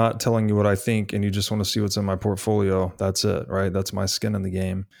if I'm not telling you what I think and you just want to see what's in my portfolio, that's it, right? That's my skin in the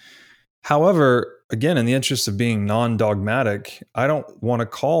game. However, again, in the interest of being non-dogmatic, I don't want to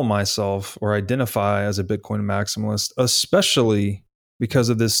call myself or identify as a Bitcoin maximalist, especially because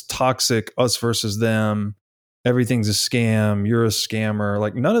of this toxic us versus them, everything's a scam, you're a scammer.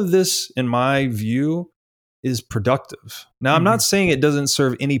 Like none of this, in my view, is productive. Now, I'm not saying it doesn't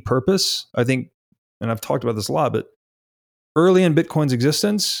serve any purpose. I think, and I've talked about this a lot, but early in Bitcoin's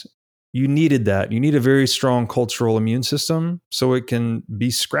existence, you needed that. You need a very strong cultural immune system so it can be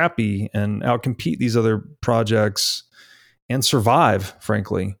scrappy and outcompete these other projects and survive,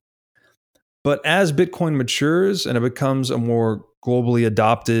 frankly. But as Bitcoin matures and it becomes a more globally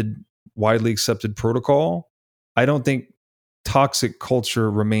adopted, widely accepted protocol, I don't think toxic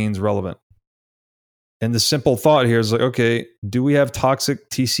culture remains relevant. And the simple thought here is like, okay, do we have toxic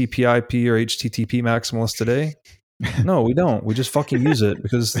TCP/IP or HTTP maximalists today? No, we don't. We just fucking use it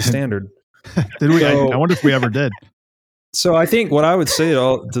because it's the standard. Did we? I wonder if we ever did. So I think what I would say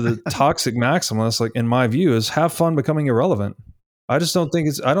to the toxic maximalists, like in my view, is have fun becoming irrelevant. I don't think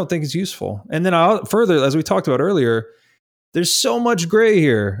it's useful. And then further, as we talked about earlier, there's so much gray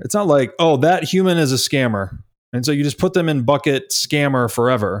here. It's not like, oh, that human is a scammer. And so you just put them in bucket scammer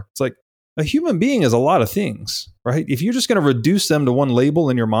forever. It's like a human being is a lot of things, right? If you're just going to reduce them to one label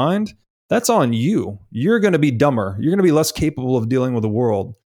in your mind, that's on you. You're going to be dumber. You're going to be less capable of dealing with the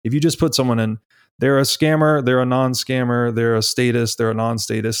world. If you just put someone in, they're a scammer, they're a non-scammer, they're a statist, they're a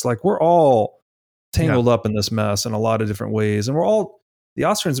non-statist. Like we're all tangled up in this mess in a lot of different ways. And the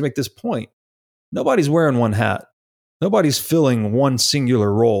Austrians make this point. Nobody's wearing one hat. Nobody's filling one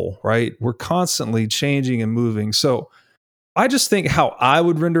singular role, right? We're constantly changing and moving. So I just think how I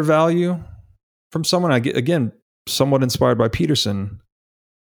would render value from someone, I get, again, somewhat inspired by Peterson.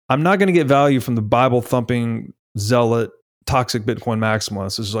 I'm not going to get value from the Bible thumping zealot toxic Bitcoin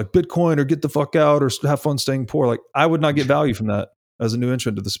maximalist. This is like Bitcoin or get the fuck out or have fun staying poor. Like I would not get value from that as a new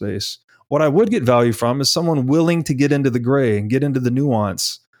entrant to the space. What I would get value from is someone willing to get into the gray and get into the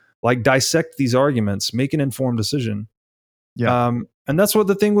nuance, like dissect these arguments, make an informed decision. Yeah. And that's what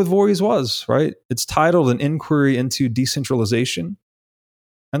the thing with Voorhees was, right? It's titled An Inquiry into Decentralization.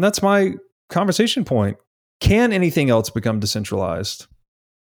 And that's my conversation point. Can anything else become decentralized?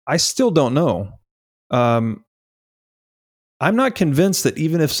 I still don't know. I'm not convinced that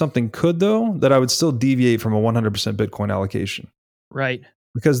even if something could, though, that I would still deviate from a 100% Bitcoin allocation. Right.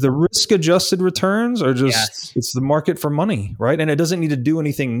 Because the risk-adjusted returns are just, it's the market for money, right? And it doesn't need to do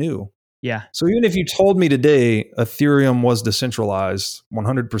anything new. Yeah. So even if you told me today Ethereum was decentralized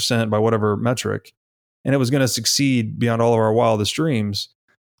 100% by whatever metric, and it was going to succeed beyond all of our wildest dreams,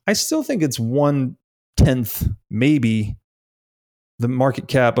 I still think it's 1/10, maybe, the market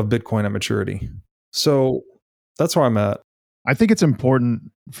cap of Bitcoin at maturity. So that's where I'm at. I think it's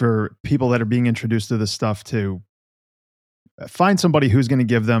important for people that are being introduced to this stuff to find somebody who's going to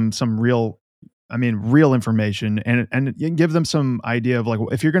give them some real information and give them some idea of like,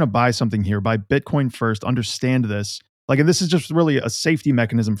 if you're going to buy something here, buy Bitcoin first, understand this. Like, and this is just really a safety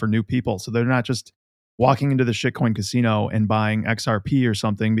mechanism for new people. So they're not just walking into the shitcoin casino and buying XRP or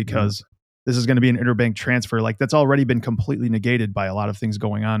something because this is going to be an interbank transfer. Like that's already been completely negated by a lot of things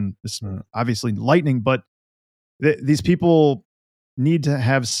going on. This obviously Lightning, but these people need to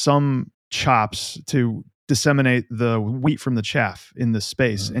have some chops to disseminate the wheat from the chaff in this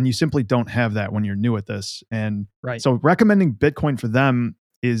space. And you simply don't have that when you're new at this. And so recommending Bitcoin for them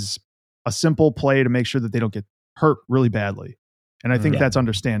is a simple play to make sure that they don't get hurt really badly. And I think that's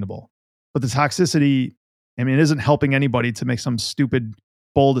understandable. But the toxicity, I mean, it isn't helping anybody to make some stupid,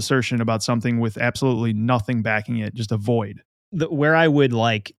 bold assertion about something with absolutely nothing backing it, just a void. Where I would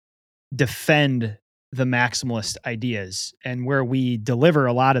like defend the maximalist ideas and where we deliver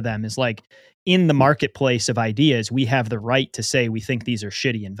a lot of them is like in the marketplace of ideas, we have the right to say we think these are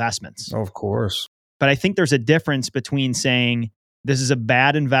shitty investments. Oh, of course. But I think there's a difference between saying this is a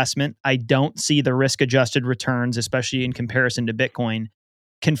bad investment. I don't see the risk-adjusted returns, especially in comparison to Bitcoin.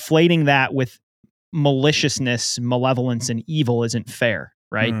 Conflating that with maliciousness, malevolence, and evil isn't fair,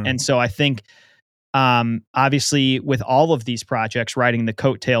 right? And so I think, obviously, with all of these projects riding the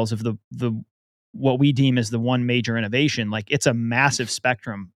coattails of the what we deem as the one major innovation, like it's a massive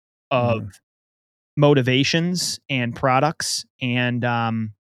spectrum of motivations and products. And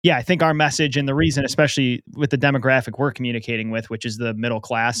I think our message and the reason, especially with the demographic we're communicating with, which is the middle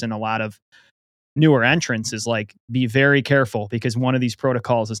class and a lot of newer entrants, is like, be very careful because one of these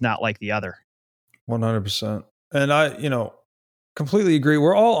protocols is not like the other. 100%. And I, completely agree.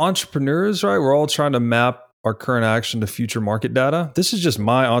 We're all entrepreneurs, right? We're all trying to map our current action to future market data. This is just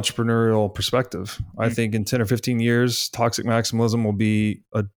my entrepreneurial perspective. I think in 10 or 15 years, toxic maximalism will be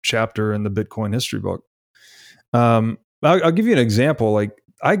a chapter in the Bitcoin history book. I'll give you an example. Like,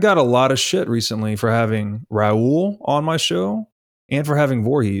 I got a lot of shit recently for having Raul on my show and for having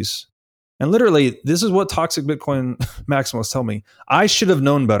Voorhees. And literally, this is what toxic Bitcoin maximalists tell me. I should have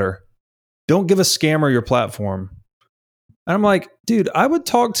known better. Don't give a scammer your platform. And I'm like, dude, I would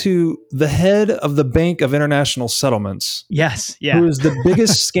talk to the head of the Bank of International Settlements. Yes. Yeah. Who is the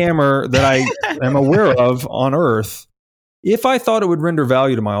biggest scammer that I am aware of on earth, if I thought it would render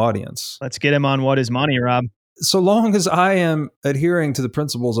value to my audience. Let's get him on What Is Money, Rob. So long as I am adhering to the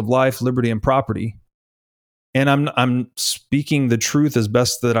principles of life, liberty, and property, and I'm speaking the truth as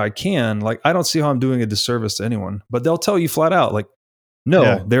best that I can, like, I don't see how I'm doing a disservice to anyone. But they'll tell you flat out, like,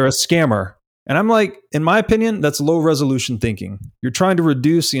 no, they're a scammer. And I'm like, in my opinion, that's low resolution thinking. You're trying to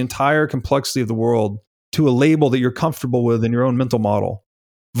reduce the entire complexity of the world to a label that you're comfortable with in your own mental model,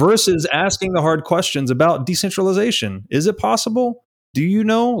 versus asking the hard questions about decentralization. Is it possible? Do you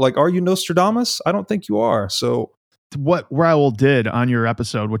know? Like, are you Nostradamus? I don't think you are. So what Raul did on your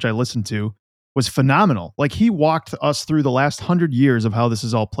episode, which I listened to, was phenomenal. Like, he walked us through the last 100 years of how this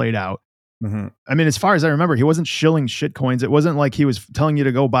is all played out. mm-hmm. I mean, as far as I remember, he wasn't shilling shit coins. It wasn't like he was telling you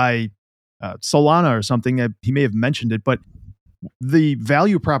to go buy Solana or something. He may have mentioned it, but the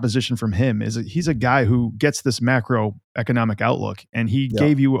value proposition from him is he's a guy who gets this macroeconomic outlook, and he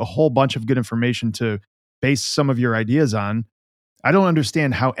gave you a whole bunch of good information to base some of your ideas on. I don't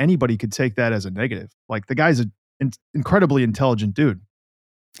understand how anybody could take that as a negative. Like, the guy's an incredibly intelligent dude.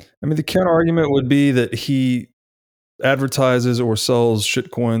 I mean, the counter argument would be that he advertises or sells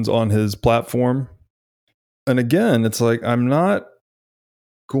shitcoins on his platform. And again, it's like, I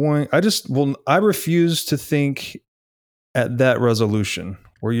refuse to think at that resolution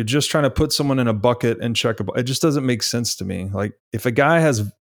where you're just trying to put someone in a bucket and check it just doesn't make sense to me. Like, if a guy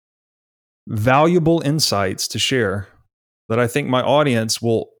has valuable insights to share that I think my audience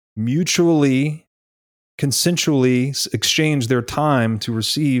will mutually, consensually exchange their time to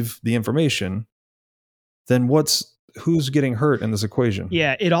receive the information, then who's getting hurt in this equation?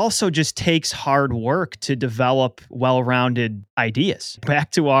 Yeah, it also just takes hard work to develop well-rounded ideas.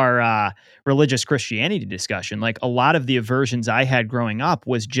 Back to our religious Christianity discussion, like, a lot of the aversions I had growing up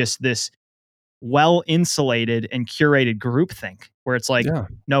was just this well-insulated and curated groupthink, where it's like,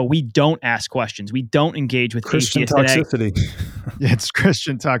 no, we don't ask questions. We don't engage with Christian atheist toxicity. Yeah, it's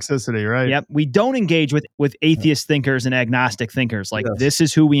Christian toxicity, right? Yep. We don't engage with atheist thinkers and agnostic thinkers. Like, this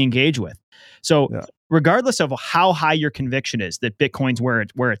is who we engage with. So regardless of how high your conviction is that Bitcoin's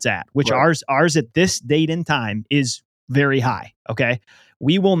where it's at, which ours at this date and time is very high. Okay.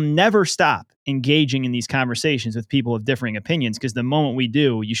 We will never stop engaging in these conversations with people of differing opinions, because the moment we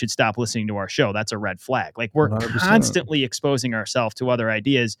do, you should stop listening to our show. That's a red flag. Like, we're 100%. constantly exposing ourselves to other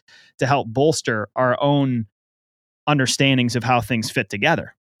ideas to help bolster our own understandings of how things fit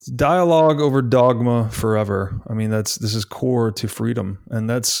together. Dialogue over dogma forever. I mean, this is core to freedom. And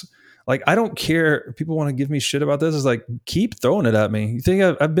that's like, I don't care. People want to give me shit about this. It's like, keep throwing it at me. You think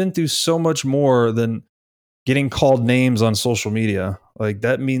I've been through so much more than getting called names on social media. Like,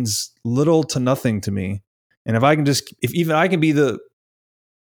 that means little to nothing to me. And if even I can be the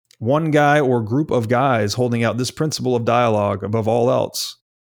one guy or group of guys holding out this principle of dialogue above all else,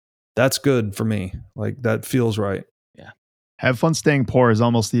 that's good for me. Like, that feels right. Yeah. Have fun staying poor is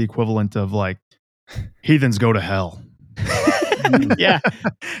almost the equivalent of, like, heathens go to hell. Yeah.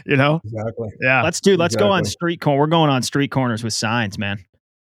 You know? Exactly. Yeah. Let's go on street corner. We're going on street corners with signs, man.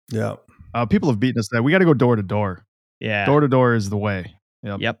 Yeah. People have beaten us there. We got to go door to door. Yeah. Door to door is the way.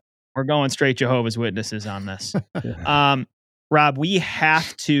 Yep. We're going straight Jehovah's Witnesses on this. Rob, we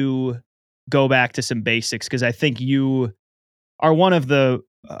have to go back to some basics, because I think you are one of the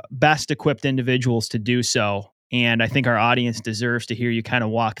best equipped individuals to do so. And I think our audience deserves to hear you kind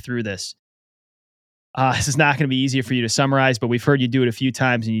of walk through this. This is not going to be easy for you to summarize, but we've heard you do it a few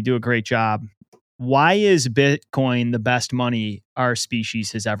times and you do a great job. Why is Bitcoin the best money our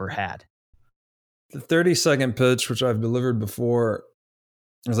species has ever had? The 30-second pitch, which I've delivered before,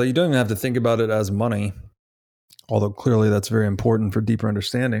 is like, you don't even have to think about it as money, although clearly that's very important for deeper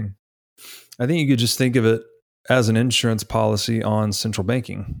understanding. I think you could just think of it as an insurance policy on central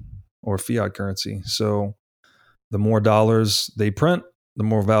banking or fiat currency. So the more dollars they print, the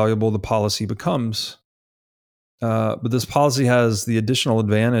more valuable the policy becomes. But this policy has the additional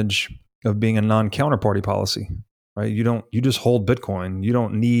advantage of being a non-counterparty policy, right? You just hold Bitcoin. You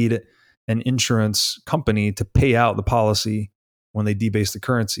don't need an insurance company to pay out the policy when they debase the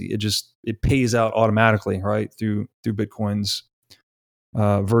currency. It pays out automatically, right? Through Bitcoin's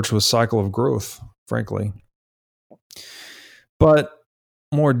virtuous cycle of growth, frankly. But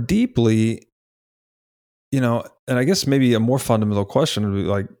more deeply, and I guess maybe a more fundamental question would be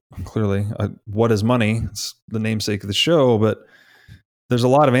like, clearly, what is money? It's the namesake of the show, but there's a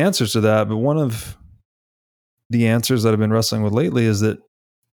lot of answers to that. But one of the answers that I've been wrestling with lately is that,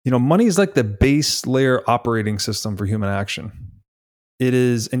 money is like the base layer operating system for human action. It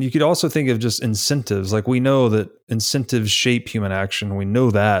is, and you could also think of just incentives. Like, we know that incentives shape human action. We know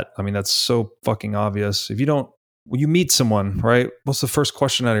that. I mean, that's so fucking obvious. When you meet someone, right? What's the first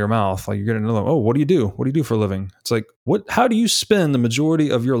question out of your mouth? Like, you're going to know, oh, what do you do? What do you do for a living? It's like, how do you spend the majority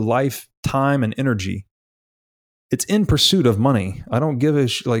of your life, time, and energy? It's in pursuit of money. I don't give a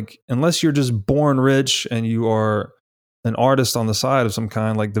unless you're just born rich and you are an artist on the side of some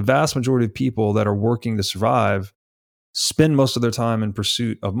kind, like the vast majority of people that are working to survive spend most of their time in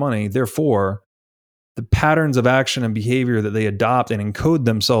pursuit of money. Therefore, the patterns of action and behavior that they adopt and encode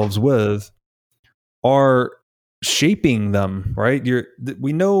themselves with are shaping them, right?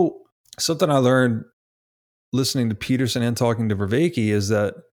 We know something I learned listening to Peterson and talking to Vervaeke is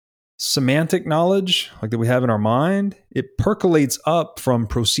that semantic knowledge, like that we have in our mind, it percolates up from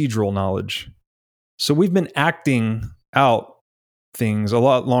procedural knowledge. So we've been acting out things a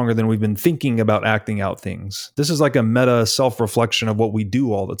lot longer than we've been thinking about acting out things. This is like a meta self-reflection of what we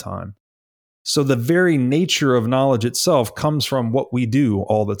do all the time. So the very nature of knowledge itself comes from what we do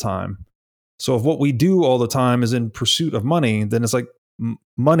all the time. So if what we do all the time is in pursuit of money, then it's like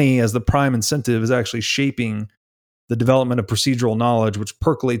money as the prime incentive is actually shaping the development of procedural knowledge, which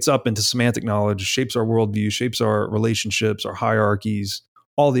percolates up into semantic knowledge, shapes our worldview, shapes our relationships, our hierarchies,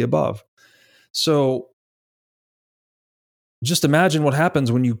 all the above. So just imagine what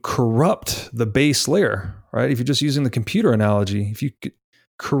happens when you corrupt the base layer, right? If you're just using the computer analogy, if you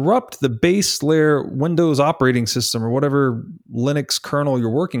corrupt the base layer Windows operating system or whatever Linux kernel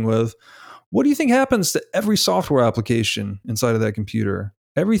you're working with, what do you think happens to every software application inside of that computer?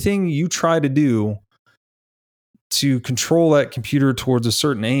 Everything you try to do to control that computer towards a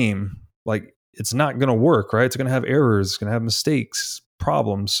certain aim, like, it's not going to work, right? It's going to have errors, it's going to have mistakes,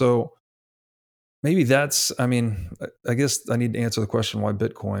 problems. So maybe I guess I need to answer the question, why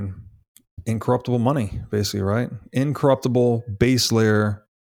Bitcoin? Incorruptible money, basically, right? Incorruptible base layer,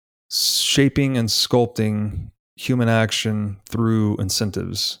 shaping and sculpting human action through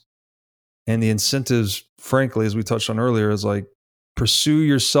incentives. And the incentives, frankly, as we touched on earlier, is like, pursue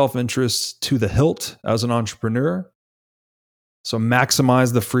your self-interest to the hilt as an entrepreneur. So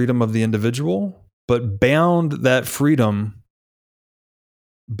maximize the freedom of the individual, but bound that freedom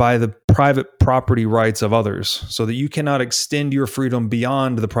by the private property rights of others, so that you cannot extend your freedom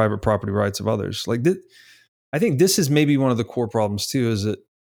beyond the private property rights of others. Like, I think this is maybe one of the core problems too, is that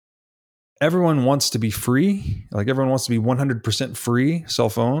everyone wants to be free. Like, everyone wants to be 100% free,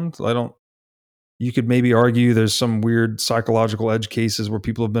 self-owned. You could maybe argue there's some weird psychological edge cases where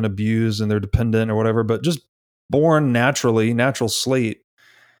people have been abused and they're dependent or whatever, but just born naturally, natural slate,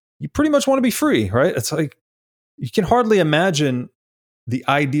 you pretty much want to be free, right? It's like, you can hardly imagine the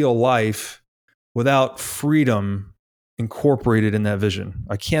ideal life without freedom incorporated in that vision.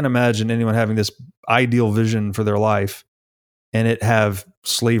 I can't imagine anyone having this ideal vision for their life and it have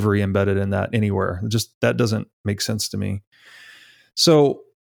slavery embedded in that anywhere. That doesn't make sense to me. So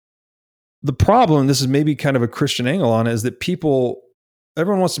the problem, this is maybe kind of a Christian angle on it, is that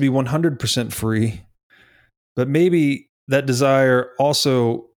everyone wants to be 100% free, but maybe that desire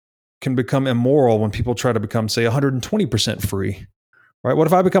also can become immoral when people try to become, say, 120% free, right? What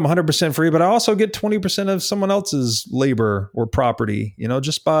if I become 100% free, but I also get 20% of someone else's labor or property,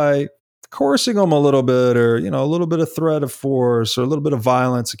 just by coercing them a little bit, or, a little bit of threat of force or a little bit of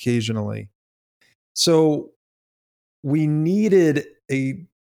violence occasionally. So we needed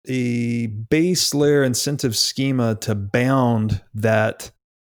a base layer incentive schema to bound that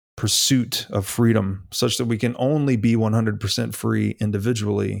pursuit of freedom, such that we can only be 100% free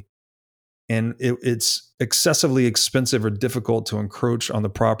individually. And it's excessively expensive or difficult to encroach on the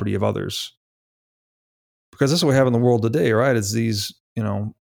property of others. Because that's what we have in the world today, right? It's these,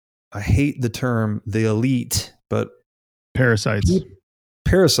 I hate the term, the elite, but parasites,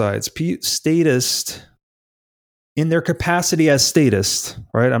 statist, in their capacity as statist,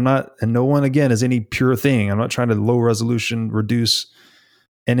 right? And no one, again, is any pure thing. I'm not trying to low resolution reduce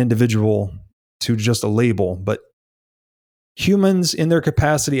an individual to just a label, but humans in their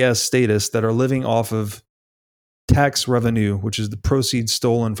capacity as statists that are living off of tax revenue, which is the proceeds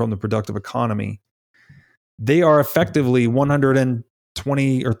stolen from the productive economy, they are effectively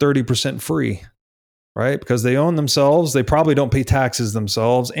 120 or 30% free, right? Because they own themselves, they probably don't pay taxes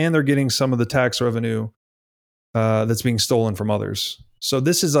themselves, and they're getting some of the tax revenue that's being stolen from others. So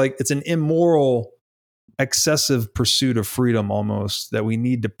this is like, it's an immoral excessive pursuit of freedom almost that we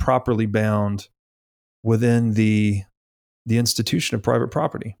need to properly bound within the institution of private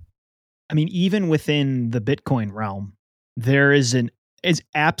property. I mean, even within the Bitcoin realm, there is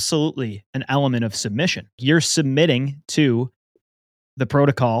absolutely an element of submission. You're submitting to the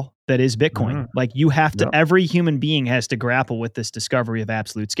protocol that is Bitcoin. Mm-hmm. Like you have to, Yep. every human being has to grapple with this discovery of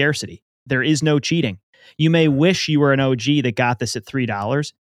absolute scarcity. There is no cheating. You may wish you were an OG that got this at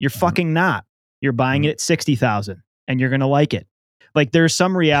 $3. You're fucking not. You're buying it at 60,000 and you're going to like it. Like there's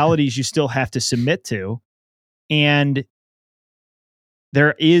some realities you still have to submit to, and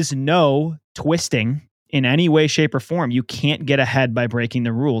there is no twisting in any way, shape, or form. You can't get ahead by breaking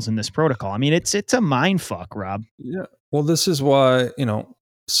the rules in this protocol. I mean, it's a mind fuck, Rob. Yeah. Well, this is why,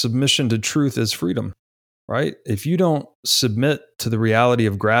 submission to truth is freedom, right? If you don't submit to the reality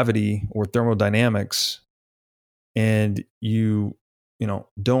of gravity or thermodynamics, and you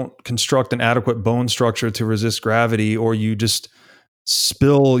don't construct an adequate bone structure to resist gravity, or you just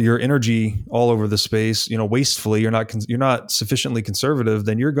spill your energy all over the space, wastefully, you're not sufficiently conservative,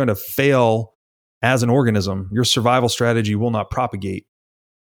 then you're going to fail as an organism. Your survival strategy will not propagate.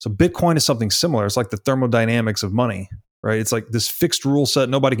 So Bitcoin is something similar. It's like the thermodynamics of money, right? It's like this fixed rule set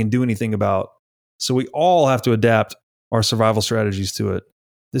nobody can do anything about. So we all have to adapt our survival strategies to it.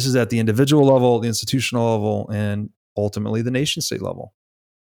 This is at the individual level, the institutional level, and ultimately the nation state level.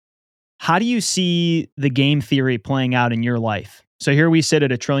 How do you see the game theory playing out in your life? So here we sit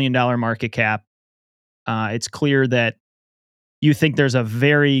at $1 trillion market cap. It's clear that you think there's a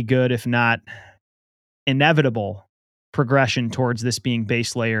very good, if not inevitable, progression towards this being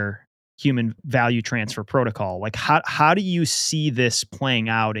base layer human value transfer protocol. Like how do you see this playing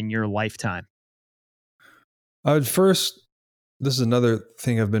out in your lifetime? This is another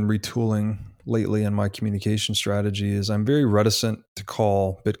thing I've been retooling lately in my communication strategy, is I'm very reticent to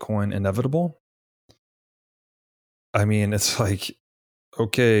call Bitcoin inevitable. I mean, it's like,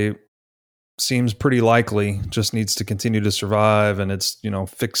 okay, seems pretty likely, just needs to continue to survive, and it's,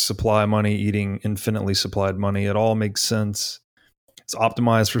 fixed supply money eating infinitely supplied money. It all makes sense. It's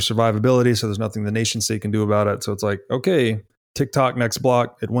optimized for survivability, so there's nothing the nation state can do about it. So it's like, okay, TikTok next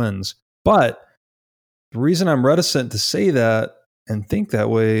block, it wins. But the reason I'm reticent to say that and think that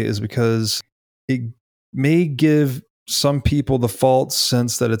way is because it may give some people the false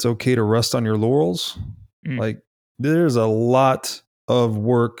sense that it's okay to rest on your laurels. Like there's a lot of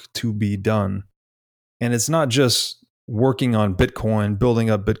work to be done. And it's not just working on Bitcoin, building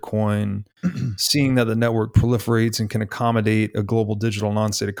up Bitcoin, seeing that the network proliferates and can accommodate a global digital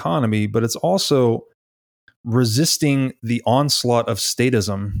non-state economy, but it's also resisting the onslaught of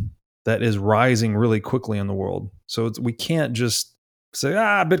statism that is rising really quickly in the world. So we can't just say,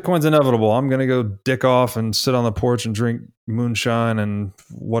 Bitcoin's inevitable. I'm going to go dick off and sit on the porch and drink moonshine and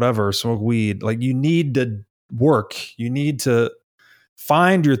whatever, smoke weed. Like you need to work. You need to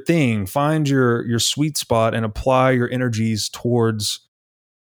find your thing, find your sweet spot, and apply your energies towards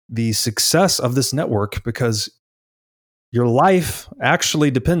the success of this network, because your life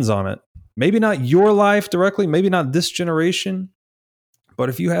actually depends on it. Maybe not your life directly, maybe not this generation, but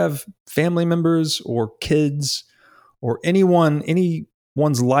if you have family members or kids or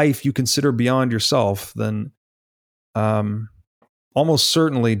anyone's life you consider beyond yourself, then almost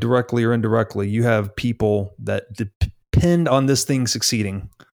certainly, directly or indirectly, you have people that depend on this thing succeeding.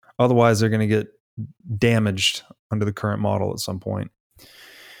 Otherwise, they're going to get damaged under the current model at some point.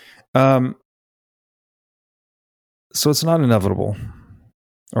 So it's not inevitable,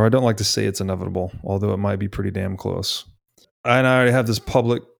 or I don't like to say it's inevitable, although it might be pretty damn close. And I already have this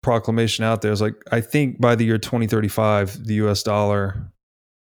public proclamation out there. It's like, I think by the year 2035, the US dollar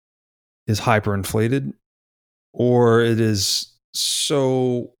is hyperinflated, or it is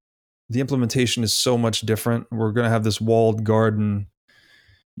the implementation is so much different. We're going to have this walled garden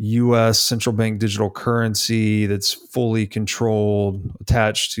US central bank digital currency that's fully controlled,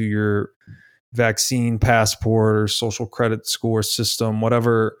 attached to your vaccine passport or social credit score system,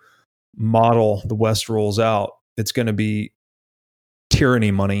 whatever model the West rolls out. It's going to be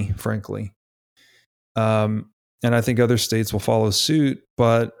tyranny money, frankly. And I think other states will follow suit,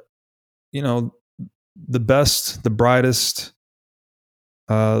 but the best, the brightest,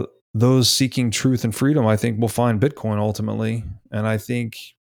 those seeking truth and freedom, I think, will find Bitcoin ultimately. And I think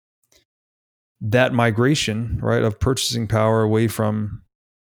that migration, right, of purchasing power away from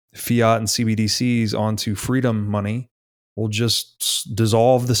fiat and CBDCs onto freedom money will just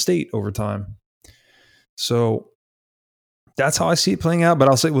dissolve the state over time. So that's how I see it playing out. But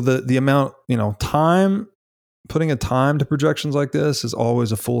I'll say with the amount, time, putting a time to projections like this is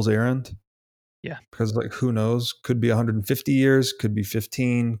always a fool's errand. Yeah. Because like, who knows? Could be 150 years, could be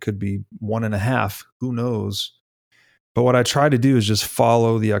 15, could be 1.5. Who knows? But what I try to do is just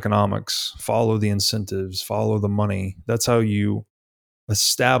follow the economics, follow the incentives, follow the money. That's how you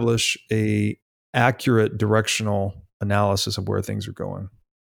establish a accurate directional analysis of where things are going.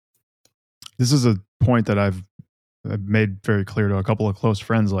 This is a point that I've made very clear to a couple of close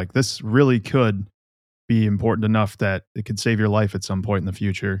friends. Like, this really could be important enough that it could save your life at some point in the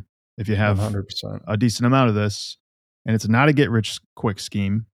future if you have 100%. a decent amount of this. And it's not a get rich quick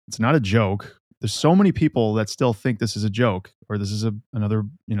scheme. It's not a joke. There's so many people that still think this is a joke or this is another,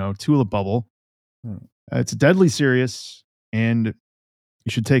 tulip bubble. It's deadly serious, and you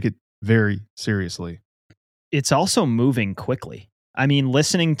should take it very seriously. It's also moving quickly. I mean,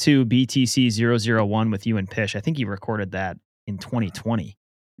 listening to BTC 001 with you and Pish, I think you recorded that in 2020.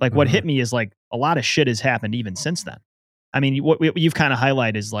 Like, what hit me is like a lot of shit has happened even since then. I mean, what you've kind of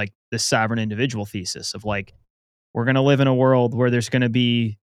highlighted is like the sovereign individual thesis of like, we're going to live in a world where there's going to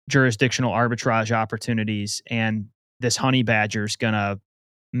be jurisdictional arbitrage opportunities, and this honey badger is going to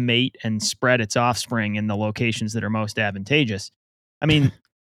mate and spread its offspring in the locations that are most advantageous. I mean,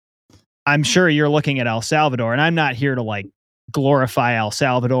 I'm sure you're looking at El Salvador, and I'm not here to like glorify El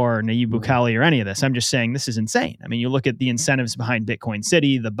Salvador or Nayib Bukele or any of this. I'm just saying this is insane. I mean, you look at the incentives behind Bitcoin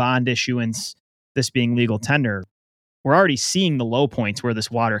City, the bond issuance, this being legal tender. We're already seeing the low points where this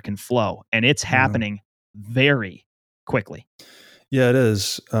water can flow, and it's happening very quickly. Yeah, it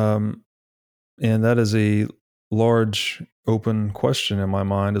is. And that is a large open question in my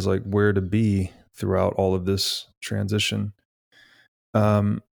mind, is like where to be throughout all of this transition.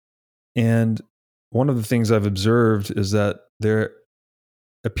 And one of the things I've observed is that there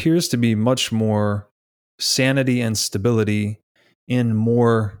appears to be much more sanity and stability in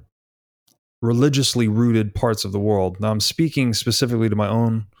more religiously rooted parts of the world. Now, I'm speaking specifically to my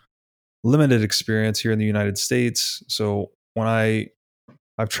own limited experience here in the United States. So when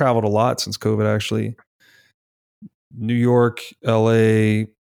I've traveled a lot since COVID, actually. New York, LA,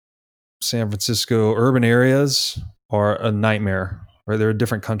 San Francisco, urban areas are a nightmare, right? They're a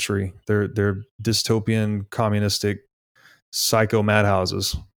different country. They're dystopian, communistic, psycho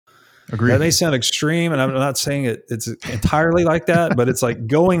madhouses. Agreed. That may sound extreme, and I'm not saying it's entirely like that, but it's like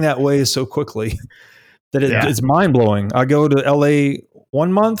going that way so quickly that it's mind blowing. I go to LA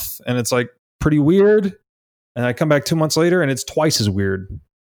 1 month and it's like pretty weird, and I come back 2 months later and it's twice as weird.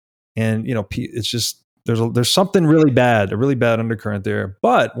 And it's just there's something really bad, a really bad undercurrent there.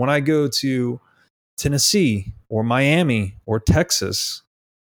 But when I go to Tennessee or Miami or Texas,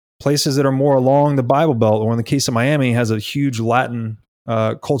 places that are more along the Bible Belt, or in the case of Miami, has a huge Latin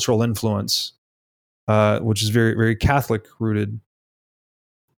cultural influence, which is very, very Catholic rooted.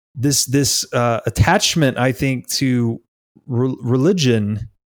 This attachment, I think, to religion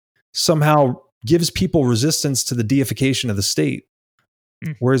somehow gives people resistance to the deification of the state.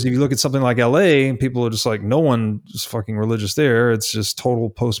 Whereas if you look at something like LA, people are just like, no one is fucking religious there. It's just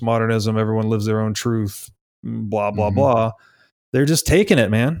total postmodernism. Everyone lives their own truth, blah, blah, blah. They're just taking it,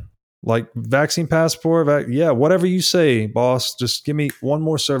 man. Like vaccine passport, whatever you say, boss, just give me one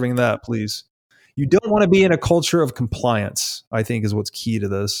more serving of that, please. You don't want to be in a culture of compliance, I think, is what's key to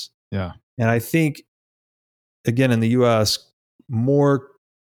this. Yeah. And I think, again, in the US, more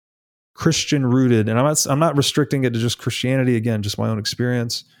Christian rooted, and I'm not restricting it to just Christianity, again, just my own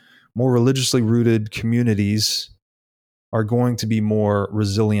experience, more religiously rooted communities are going to be more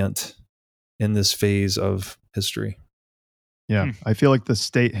resilient in this phase of history. Yeah. I feel like the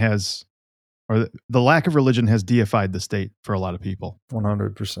state has, or the lack of religion has deified the state for a lot of people.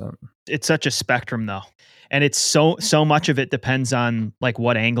 100%. It's such a spectrum though. And it's so much of it depends on like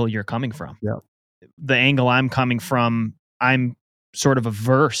what angle you're coming from. Yeah. The angle I'm coming from, I'm sort of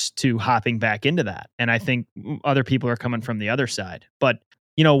averse to hopping back into that. And I think other people are coming from the other side. But,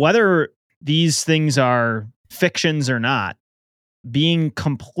 whether these things are fictions or not, being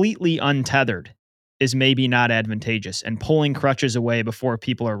completely untethered is maybe not advantageous, and pulling crutches away before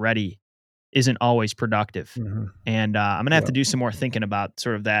people are ready isn't always productive. And I'm going to have to do some more thinking about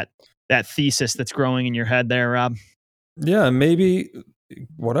sort of that thesis that's growing in your head there, Rob. Yeah, maybe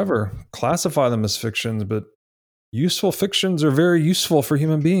whatever, classify them as fictions, but useful fictions are very useful for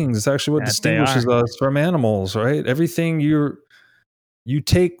human beings. It's actually what distinguishes us from animals, right? Everything you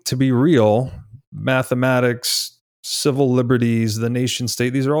take to be real, mathematics, civil liberties, the nation state,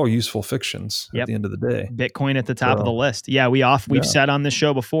 these are all useful fictions at the end of the day. Bitcoin at the top of the list. Yeah, we've said on this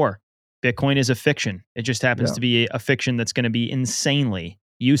show before, Bitcoin is a fiction. It just happens to be a fiction that's going to be insanely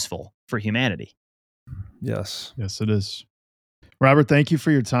useful for humanity. Yes. Yes, it is. Robert, thank you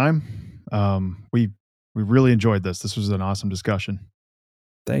for your time. We really enjoyed this. This was an awesome discussion.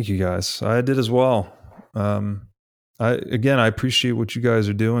 Thank you guys. I did as well. I appreciate what you guys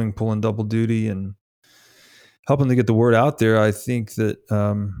are doing, pulling double duty and helping to get the word out there. I think that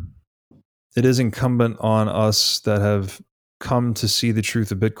it is incumbent on us that have come to see the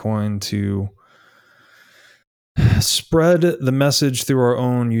truth of Bitcoin to spread the message through our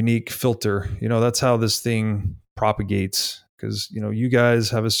own unique filter. That's how this thing propagates, because you guys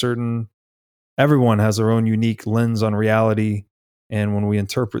have everyone has their own unique lens on reality, and when we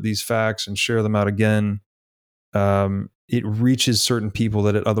interpret these facts and share them out again, it reaches certain people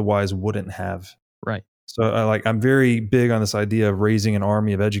that it otherwise wouldn't have. Right. So I'm very big on this idea of raising an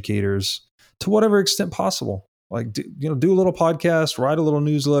army of educators to whatever extent possible. Do a little podcast, write a little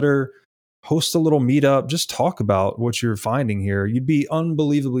newsletter, host a little meetup, just talk about what you're finding here. You'd be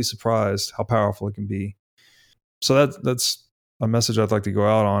unbelievably surprised how powerful it can be. So that's a message I'd like to go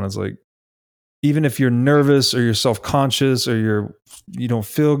out on, is even if you're nervous or you're self-conscious or you don't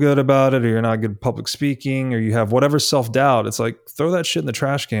feel good about it, or you're not good at public speaking, or you have whatever self-doubt, it's throw that shit in the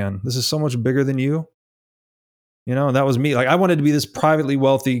trash can. This is so much bigger than you. That was me. I wanted to be this privately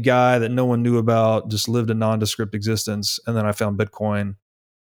wealthy guy that no one knew about, just lived a nondescript existence. And then I found Bitcoin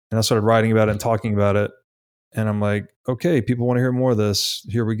and I started writing about it and talking about it. And I'm like, okay, people want to hear more of this.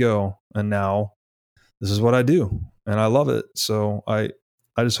 Here we go. And now this is what I do. And I love it. So I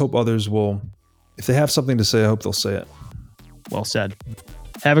just hope others will, if they have something to say, I hope they'll say it. Well said.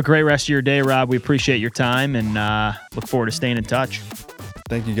 Have a great rest of your day, Rob. We appreciate your time and look forward to staying in touch.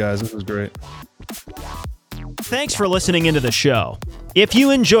 Thank you, guys. This was great. Thanks for listening into the show. If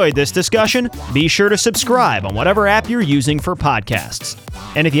you enjoyed this discussion, be sure to subscribe on whatever app you're using for podcasts.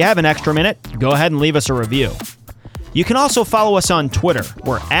 And if you have an extra minute, go ahead and leave us a review. You can also follow us on Twitter.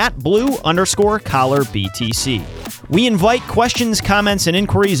 We're at blue_collarbtc. We invite questions, comments, and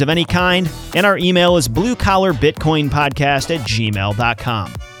inquiries of any kind, and our email is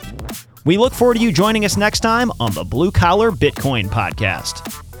bluecollarbitcoinpodcast@gmail.com. We look forward to you joining us next time on the Blue Collar Bitcoin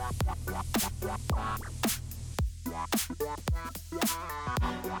Podcast.